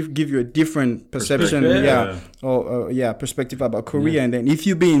going to give you a different perception, perspective about Korea. And then if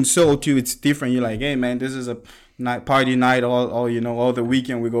you be in Seoul too, it's different. You're like, hey man, this is a party night all you know, all the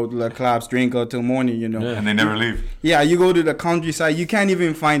weekend. We go to the clubs, drink until morning, you know. And they never leave. Yeah, you go to the countryside, you can't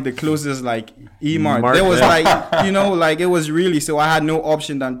even find the closest like E-Mart. There was like, you know, like it was really, so I had no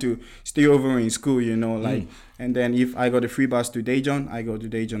option than to stay over in school, you know, like. And then if I got a free bus to Daejeon, I go to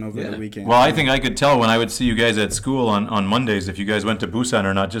Daejeon over the weekend. Well, I think I could tell when I would see you guys at school on Mondays if you guys went to Busan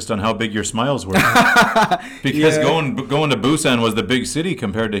or not, just on how big your smiles were. Because going to Busan was the big city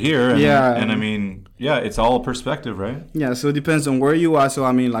compared to here. And I mean, it's all perspective, right? Yeah, so it depends on where you are. So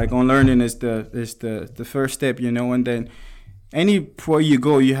I mean, like unlearning is the first step, you know, and then anywhere you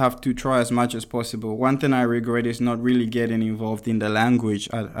go, you have to try as much as possible. One thing I regret is not really getting involved in the language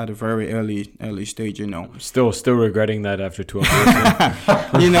at a very early stage, you know. Still regretting that after 12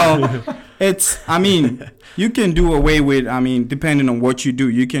 years. You know, I mean, you can do away with, I mean, depending on what you do,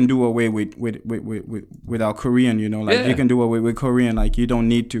 you can do away with our Korean, you know, like you can do away with Korean, like you don't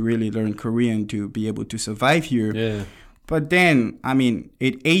need to really learn Korean to be able to survive here. Yeah. But then, I mean,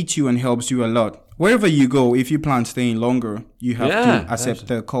 it aids you and helps you a lot. Wherever you go, if you plan staying longer, you have to accept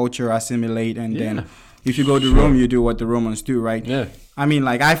the culture, assimilate, and then if you go to Rome, you do what the Romans do, right? Yeah. I mean,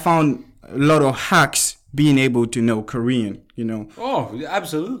 like I found a lot of hacks being able to know Korean, Oh,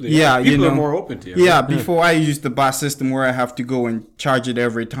 absolutely. Yeah, People are more open to you. Yeah, before I used the bus system where I have to go and charge it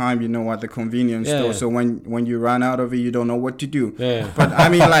every time, at the convenience store. Yeah. So when you run out of it, you don't know what to do. Yeah. But I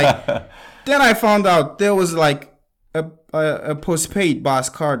mean, like, then I found out there was like a postpaid bus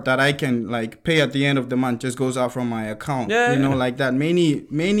card that I can like pay at the end of the month, just goes out from my account. Yeah. Like that.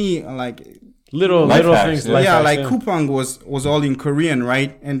 Many like. Little Life hacks, things. yeah. life Yeah, hacks, like Coupang was all in Korean,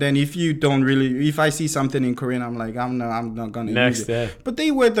 right? And then if I see something in Korean, I'm like, I'm not gonna Next, use it. yeah. But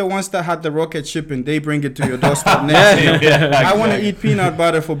they were the ones that had the rocket shipping. They bring it to your doorstep next day. I want to eat peanut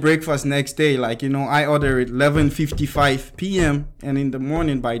butter for breakfast next day. Like, I order it 11:55 p.m. and in the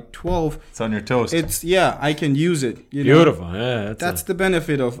morning by 12, It's on your toast. I can use it. Beautiful. Yeah, That's the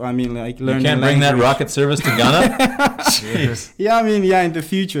benefit of, learning you can't bring that language. rocket service to Ghana? Jeez. Yeah, in the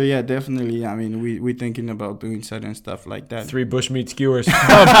future, yeah, definitely. We're thinking about doing certain stuff like that. 3 bushmeat skewers.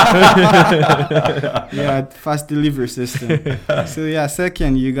 Yeah, fast delivery system. So yeah,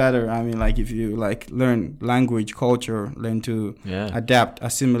 second, you gotta, if you like learn language, culture, learn to adapt,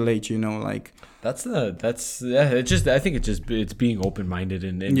 assimilate, It's I think it's being open-minded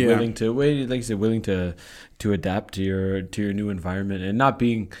and willing to, like you said, willing to adapt to your new environment and not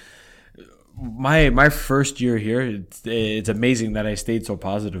being. My first year here, it's amazing that I stayed so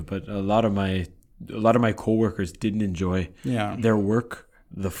positive, but a lot of my coworkers didn't enjoy their work,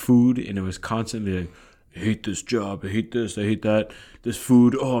 the food, and it was constantly like, I hate this job, I hate this, I hate that, this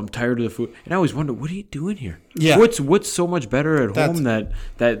food, oh, I'm tired of the food. And I always wonder, what are you doing here? Yeah. What's so much better at home that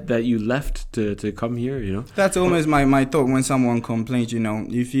you left to come here, That's always my thought when someone complains,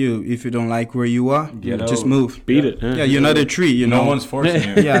 if you don't like where you are, just move. Beat it. Yeah, you're not a tree, No one's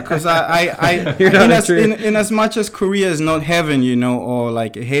forcing you. Yeah, because in as much as Korea is not heaven, or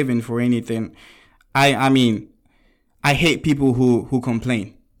like a haven for anything, I hate people who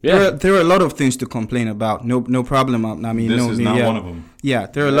complain. Yeah. There are a lot of things to complain about. No problem. This is not one of them. Yeah,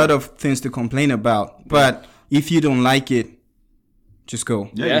 there are a lot of things to complain about. But if you don't like it, just go.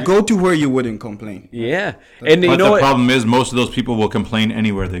 Yeah. Go to where you wouldn't complain. Yeah. And But the problem is most of those people will complain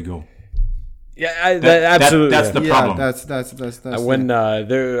anywhere they go. Yeah, absolutely. That's the problem. That's When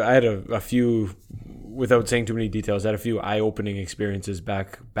I had a few, without saying too many details, I had a few eye-opening experiences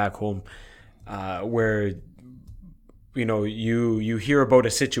back home, where you hear about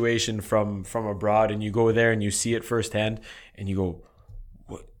a situation from abroad and you go there and you see it firsthand and you go,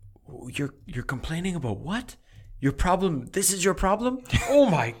 what, you're complaining about what? Your problem? This is your problem? Oh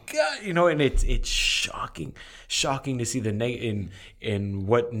my God! And it's shocking to see the in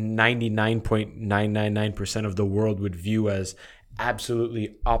what 99.999% of the world would view as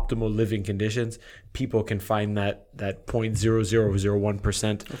absolutely optimal living conditions. People can find that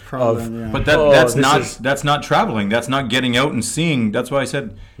 0.0001% problem, of. But that's not traveling. That's not getting out and seeing. That's why I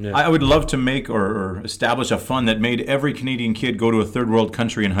said I would love to make or establish a fund that made every Canadian kid go to a third world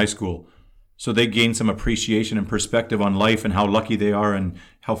country in high school, so they gain some appreciation and perspective on life and how lucky they are and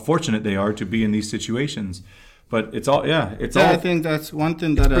how fortunate they are to be in these situations. But it's all I think that's one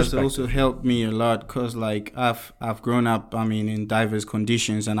thing that has also helped me a lot, because like I've grown up in diverse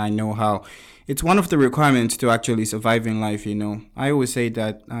conditions, and I know how it's one of the requirements to actually survive in life. I always say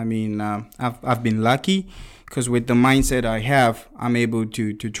that I've been lucky, because with the mindset I have, I'm able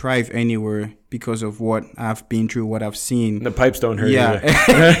to thrive anywhere because of what I've been through, what I've seen. The pipes don't hurt. Yeah,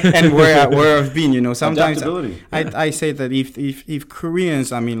 and where I've been, sometimes Adaptability. I say that if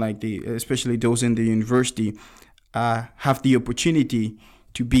Koreans, especially those in the university, have the opportunity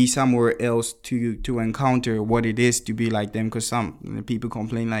to be somewhere else, to encounter what it is to be like them, because some people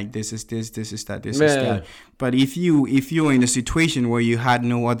complain like this is this is that, this is that. But if you're in a situation where you had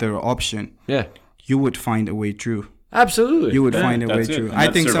no other option, you would find a way through. Absolutely. You would find a way through. And I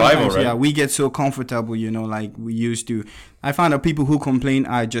that's think survival, sometimes, right? we get so comfortable, like we used to. I find that people who complain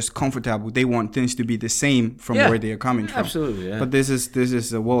are just comfortable. They want things to be the same from where they are coming from. Absolutely, yeah. But this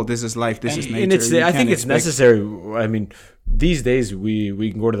is the world. This is life. This is nature. And I think it's expect- necessary. These days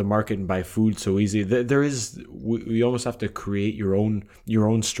we can go to the market and buy food so easy. We almost have to create your own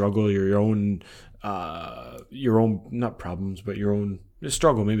struggle, your own not problems, but your own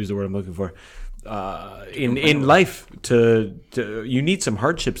struggle. Maybe is the word I'm looking for. In life, to you need some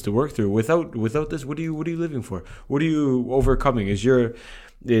hardships to work through. Without this, what are you living for? What are you overcoming? Is your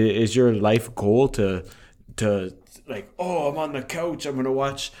life goal to like, oh, I'm on the couch, I'm gonna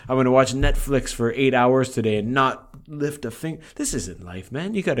watch Netflix for 8 hours today and not lift a finger? This isn't life,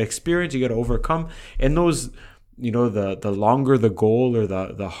 man. You gotta experience, you gotta overcome. And those, the longer the goal, or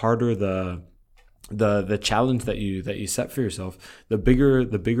the harder the challenge that you set for yourself, the bigger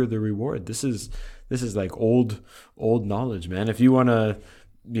the reward. This is like old knowledge, man. If you want to,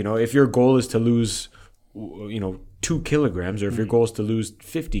 if your goal is to lose 2 kilograms, or if your goal is to lose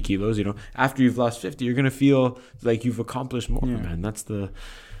 50 kilos, after you've lost 50, you're going to feel like you've accomplished more, man. That's the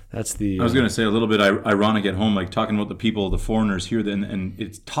I was going to say a little bit ironic at home, like talking about the foreigners here, and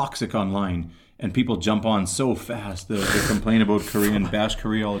it's toxic online, and people jump on so fast. They complain about Korea and bash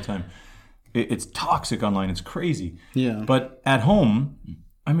Korea all the time. It's toxic online. It's crazy. Yeah. But at home,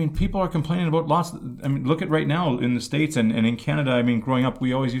 I mean, people are complaining about lots. I mean, look at right now in the States and in Canada. I mean, growing up,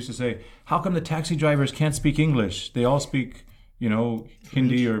 we always used to say, how come the taxi drivers can't speak English? They all speak,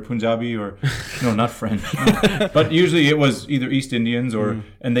 Hindi or Punjabi or, no, not French. But usually it was either East Indians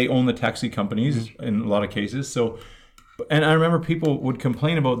and they own the taxi companies in a lot of cases. So, and I remember people would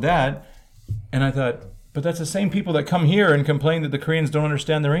complain about that. And I thought, but that's the same people that come here and complain that the Koreans don't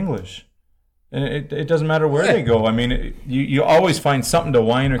understand their English. And it doesn't matter where they go. I mean, you always find something to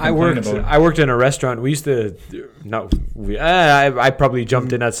whine or complain about. I worked in a restaurant. We used to, I probably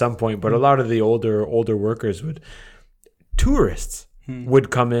jumped in at some point, but a lot of the older workers tourists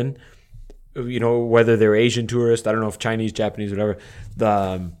would come in, whether they're Asian tourists, I don't know if Chinese, Japanese, whatever.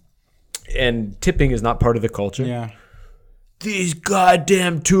 And tipping is not part of the culture. Yeah. These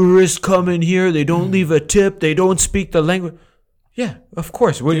goddamn tourists come in here. They don't leave a tip. They don't speak the language. Yeah, of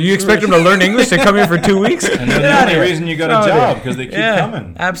course. Well, you expect them to learn English and come here for 2 weeks? And then the only reason you got a job because they keep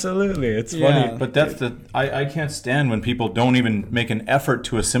coming. Absolutely, it's funny. But that's I can't stand when people don't even make an effort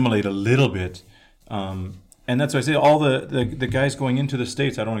to assimilate a little bit. And that's why I say all the guys going into the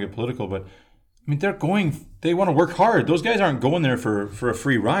States. I don't want to get political, but I mean they want to work hard. Those guys aren't going there for a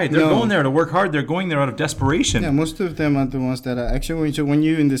free ride. They're going there to work hard. They're going there out of desperation. Yeah, most of them are the ones that are actually. So when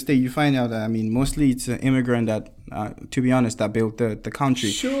you're in the state, you find out that mostly it's an immigrant that, to be honest, that built the country.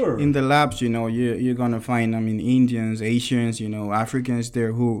 Sure. In the labs, you're gonna find Indians, Asians, Africans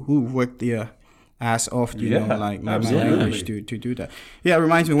there who work their ass off, like my language to do that. Yeah, it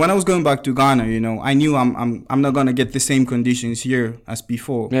reminds me when I was going back to Ghana, I knew I'm not gonna get the same conditions here as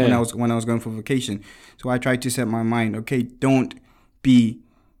before when I was going for vacation. So I tried to set my mind, okay, don't be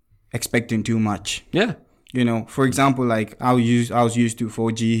expecting too much. Yeah. For example, like I was used to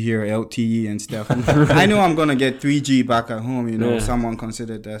 4G here, LTE and stuff. I know I'm gonna get 3G back at home. Someone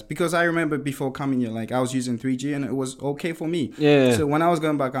considered that because I remember before coming here, like I was using 3G and it was okay for me. Yeah. So when I was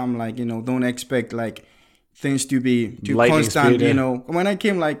going back, I'm like, don't expect like things to be too Lightning constant. speed, When I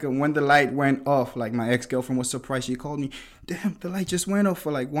came, like when the light went off, like my ex-girlfriend was surprised. She called me, "Damn, the light just went off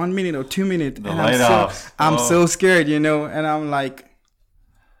for like 1 minute or 2 minutes." The light off. I'm so scared, and I'm like,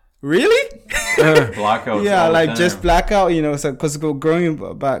 really? Blackouts. Yeah, like just blackout, so because growing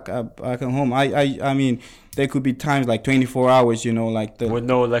back at home, I mean, there could be times like 24 hours, like with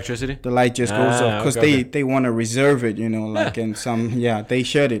no electricity, the light just goes off because okay. they want to reserve it, like and they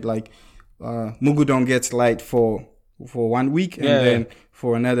shut it like Mugudong gets light for 1 week and then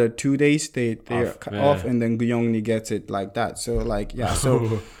for another 2 days they're off and then Guyongni gets it like that. So like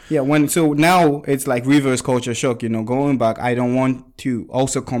so now it's like reverse culture shock, going back. I don't want to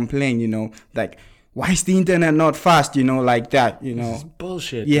also complain, like why is the internet not fast, like that, This is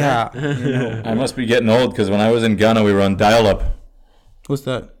bullshit. Yeah. I must be getting old because when I was in Ghana we were on dial-up. What's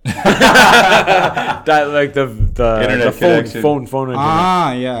that? That like the Internet phone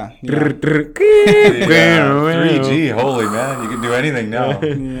internet. Yeah. 3G, holy man, you can do anything now.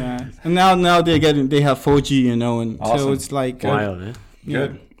 Yeah. And now they have 4G, and awesome. So it's like wild, eh?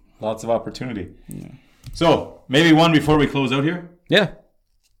 Good. Lots of opportunity. Yeah. So maybe one before we close out here. Yeah.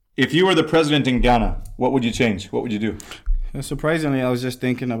 If you were the president in Ghana, what would you change? What would you do? Surprisingly, I was just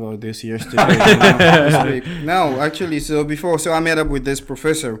thinking about this yesterday. No, actually, so I met up with this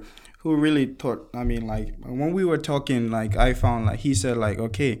professor who really thought, when we were talking, like, I found, like, he said, like,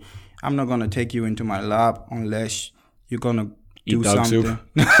 okay, I'm not going to take you into my lab unless you're going to do something.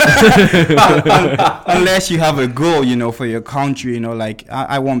 Unless you have a goal, for your country, like,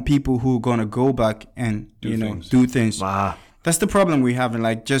 I want people who are going to go back and, do things. Wow. That's the problem we have. And,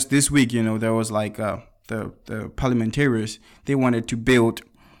 like, just this week, there was, like, the parliamentarians, they wanted to build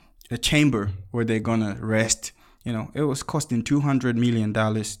a chamber where they're gonna rest. It was costing $200 million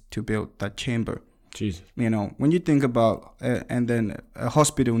to build that chamber. Jesus. When you think about and then a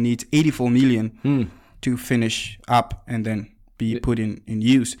hospital needs 84 million to finish up and then be put in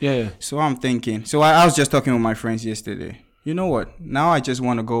use. Yeah. So I'm thinking. So I was just talking with my friends yesterday. You know what? Now I just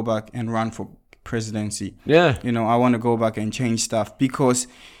want to go back and run for presidency. Yeah. I want to go back and change stuff because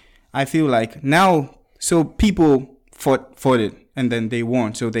I feel like now. So people fought it and then they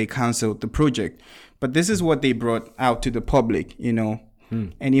won. So they canceled the project. But this is what they brought out to the public,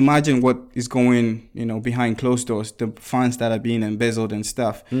 And imagine what is going, behind closed doors, the funds that are being embezzled and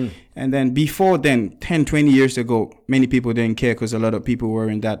stuff. And then before then, 10, 20 years ago, many people didn't care because a lot of people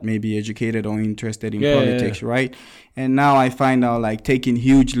weren't that maybe educated or interested in politics, right? And now I find out like taking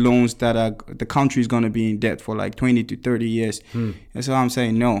huge loans that the country is going to be in debt for like 20 to 30 years. And so I'm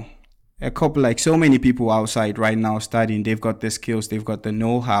saying no. So many people outside right now studying, they've got the skills, they've got the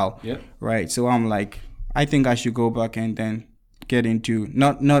know-how, right? So I'm like, I think I should go back and then get into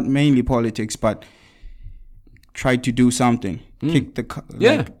not mainly politics, but try to do something, put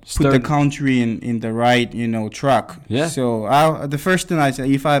the country in the right track. So the first thing I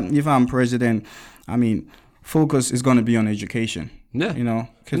say, if I'm president, I mean, focus is going to be on education.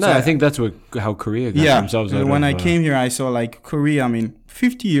 I think that's how Korea got themselves out when of, I came here, I saw like Korea. I mean,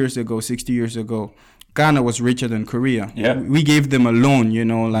 50 years ago, 60 years ago, Ghana was richer than Korea. We gave them a loan,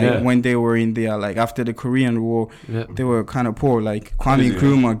 when they were in there, like after the Korean War, they were kind of poor. Like Kwame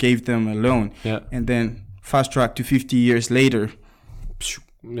Nkrumah gave them a loan, and then fast track to 50 years later,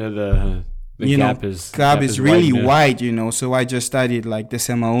 the gap is really wide, So I just studied like the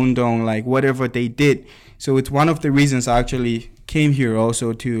Sema Undong, like whatever they did. So it's one of the reasons I actually came here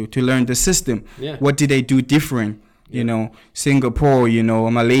also to learn the system. What did they do different? Singapore,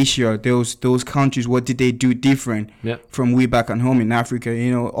 Malaysia, those countries, what did they do different from we back at home in Africa?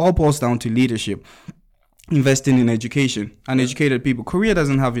 All boils down to leadership, investing in education, uneducated people. Korea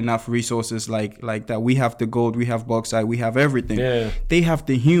doesn't have enough resources like that. We have the gold, we have bauxite, we have everything. They have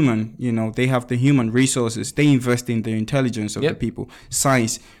the human, they have the human resources. They invest in the intelligence of the people,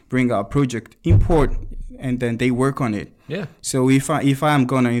 science, bring out project, import, and then they work on it. So if I'm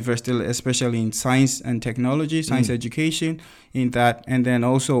gonna invest especially in science and technology, science education, in that, and then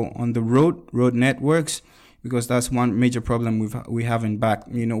also on the road networks, because that's one major problem we have in back.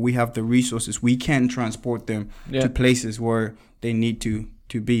 We have the resources, we can transport them to places where they need to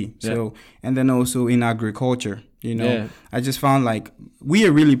be. So, and then also in agriculture, I just found like we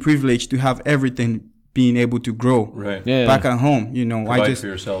are really privileged to have everything being able to grow back at home. Provide for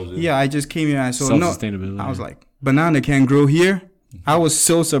yourselves. I just came here and I saw self-sustainability. I was like, banana can grow here. I was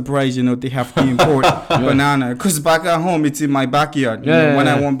so surprised, they have to import banana, because back at home it's in my backyard. When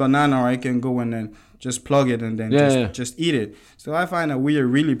I want banana, I can go and then just plug it and then just eat it. So I find that we are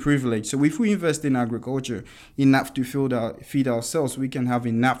really privileged. So if we invest in agriculture enough to feed ourselves, we can have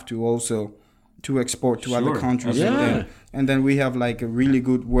enough to also to export to other countries. And then we have like a really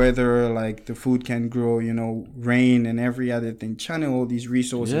good weather, like the food can grow, rain and every other thing, channel all these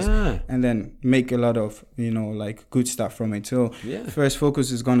resources and then make a lot of, like good stuff from it. So first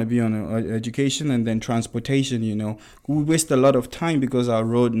focus is going to be on education, and then transportation. We waste a lot of time because our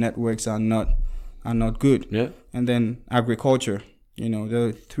road networks are not good. And then agriculture,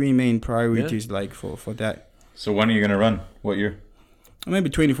 the three main priorities like for that. So when are you going to run? What year? Maybe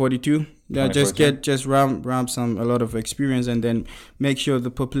 2042. Just ramp a lot of experience, and then make sure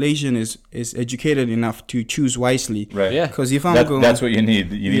the population is educated enough to choose wisely. Because if that's what you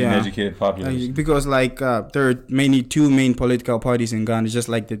need. You need an educated population. Because there are two main political parties in Ghana, just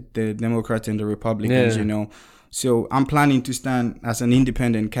like the Democrats and the Republicans. So I'm planning to stand as an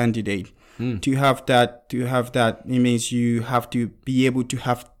independent candidate. To have that, it means you have to be able to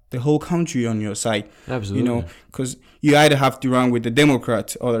have the whole country on your side. Absolutely. Because you either have to run with the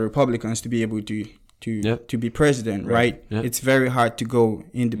Democrats or the Republicans to be able to be president, right? It's very hard to go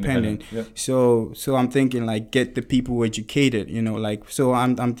independent. So I'm thinking like get the people educated, so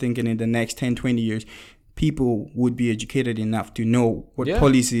I'm thinking in the next 10, 20 years, people would be educated enough to know what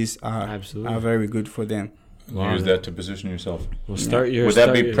policies are very good for them. Use that to position yourself. Would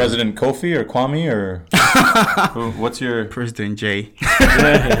that be President Kofi or Kwame or what's your President J?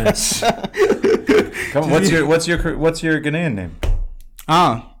 Come on, what's your Ghanaian name?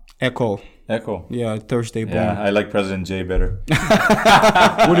 Echo. Yeah, Thursday born. Yeah, I like President J better.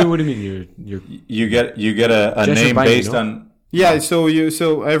 What do you mean? You get a name based on. Yeah, so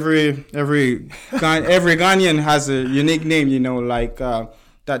every Ghanaian has a unique name,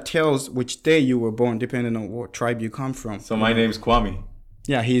 that tells which day you were born, depending on what tribe you come from. So my name's Kwame.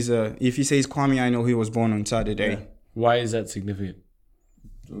 Yeah, if he says Kwame, I know he was born on Saturday. Yeah. Why is that significant?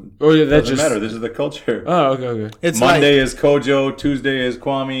 That doesn't matter. This is the culture. Oh, okay. It's Monday is Kojo, Tuesday is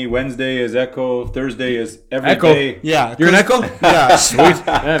Kwame, Wednesday is Echo, Thursday is every Echo. day. Yeah, you're an Echo. Yeah, sweet.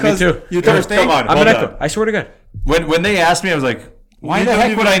 Yeah, me too. You Thursday? Come on, I'm an Echo. I swear to God. When they asked me, I was like, why the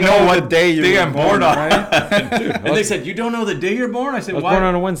heck would I know what day I'm born on? Right? And they said, you don't know the day you're born? I said, why? I was born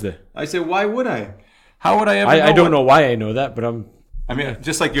on a Wednesday. I said, why would I? How would I ever know? I don't know why I know that, but I mean,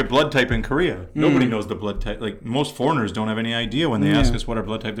 just like your blood type in Korea. Nobody knows the blood type. Like, most foreigners don't have any idea when they ask us what our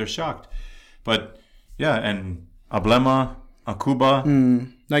blood type. They're shocked. But, yeah, and Ablema, Akuba,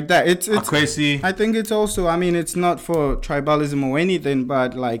 Like that. It's Akwesi. I think it's also, I mean, it's not for tribalism or anything,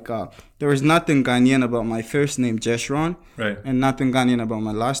 but like there is nothing Ghanaian about my first name, Jeshron, Right. and nothing Ghanaian about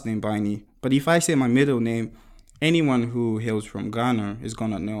my last name, Baini. But if I say my middle name, anyone who hails from Ghana is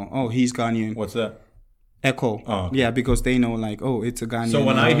gonna know, oh, he's Ghanaian. What's that? Echo. Oh, okay. Yeah, because they know, like, oh, it's a Ghanaian. So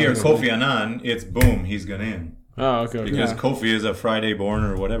when I hear name. Kofi Annan, it's boom, he's Ghanaian. Oh, okay. Because Kofi is a Friday born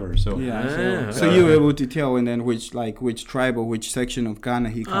or whatever. So Yeah, so you're able to tell, and then which tribe or which section of Ghana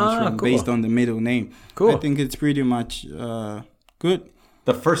he comes from cool. based on the middle name. Cool. I think it's pretty much good.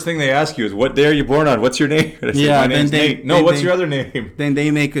 the first thing they ask you is, what day are you born on? What's your name? I say, Yeah, my then name's they- Nate. No, then what's they- your other name? Then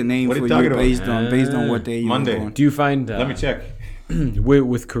they make a name What are for you you talking based on what day you Monday. were born. Do you find Let me check.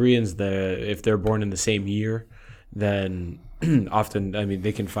 with Koreans, if they're born in the same year, then often, I mean,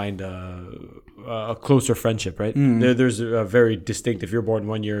 they can find a closer friendship, right? There's a very distinct. If you're born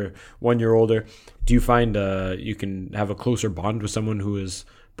 1 year older, do you find you can have a closer bond with someone who is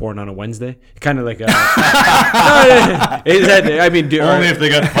born on a Wednesday? Kind of like a. Is that? I mean, Only if they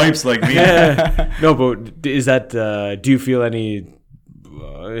got pipes like me. no, but is that? Do you feel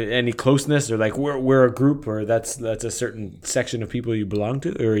any closeness, or like we're a group, or that's a certain section of people you belong to,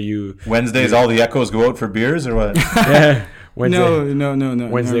 or are you Wednesdays, all the echoes go out for beers or what? yeah, Wednesday, No.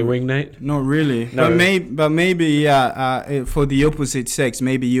 Wednesday no. wing night? No, really. No. But maybe yeah. For the opposite sex,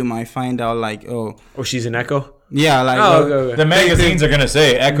 maybe you might find out like, oh, Oh, she's an echo. yeah, like Oh, okay. The magazines are going to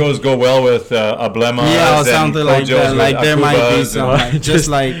say echoes go well with Ablema. yeah, or something like that. Like there might be some, like, just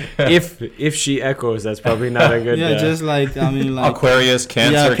like if she echoes, that's probably not a good. yeah, just like I mean like Aquarius,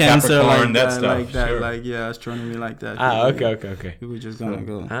 Cancer, Capricorn, like that stuff. like that, Sure. like yeah, astronomy like that. okay. We were just gonna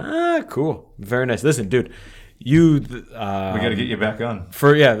go. Cool, very nice. Listen, dude, you We got to get you back on.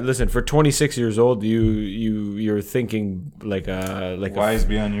 for 26 years old, you're thinking like a Wise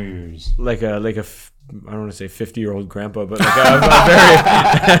beyond your years. I don't want to say 50-year-old grandpa, but like a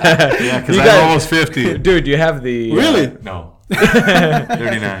very Yeah, because You I'm got- almost 50. dude. You have the Really? No.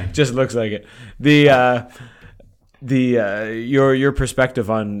 39. just looks like it. Your perspective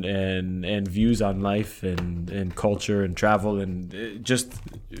on and views on life and culture and travel and just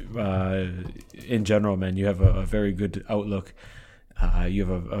in general, man, you have a very good outlook. You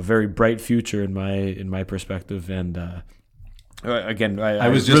have a very bright future in my perspective, and again, I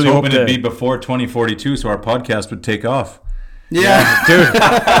was just really hoping hope it'd to- be before 2042 so our podcast would take off. Yeah, dude.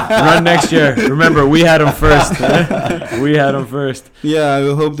 Run next year. Remember, we had him first. We had him first. yeah.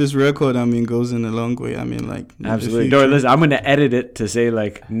 I hope this record, I mean, goes in a long way. I mean, like in the Absolutely. future. No, listen, I'm gonna edit it to say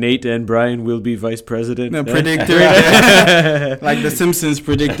like Nate and Brian will be vice president. No, predictor, like the Simpsons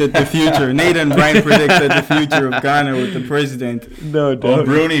predicted the future. Nate and Brian predicted the future of Ghana with the president No, Oh, don't.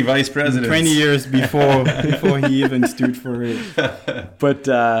 Bruni, vice president. 20 years before he even stood for it. But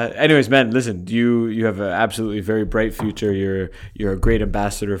anyways, man, listen, you have an absolutely very bright future. You're a great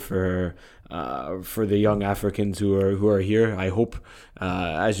ambassador for the young Africans who are here. I hope,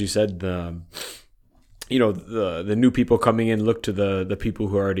 as you said, the new people coming in look to the people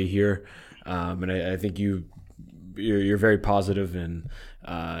who are already here, and I think you're very positive and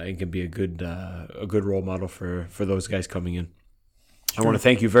can be a good role model for those guys coming in. I want to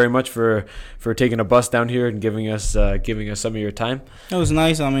thank you very much for taking a bus down here and giving us some of your time. It was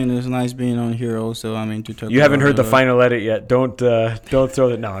nice. I mean, it was nice being on here also. I mean, to talk. You haven't about heard the it. final edit yet. Don't throw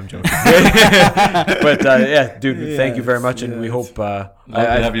that. No, I'm joking. But yeah, dude, thank you very much, and we hope. I'll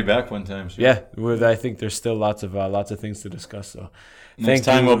have you back one time. Sure. Yeah, I think there's still lots of things to discuss. So, Next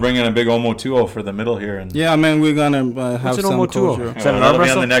time we'll bring in a big Omotuo for the middle here. And Yeah, man, we're gonna have an some Omotuo? culture. Is that an that'll arm be on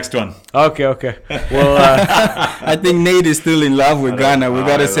wrestle? the next one. Okay. Well, I think Nate is still in love with Ghana. We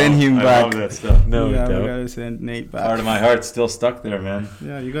gotta send him I back. love that stuff. no yeah, we doubt. gotta send Nate back. Part of my heart's still stuck there, man.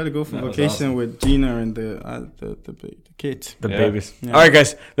 Yeah, you gotta go for That was vacation awesome. with Gina and the kids. The Yeah. babies. Yeah. All right,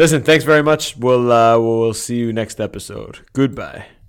 guys. Listen, thanks very much. We'll see you next episode. Goodbye.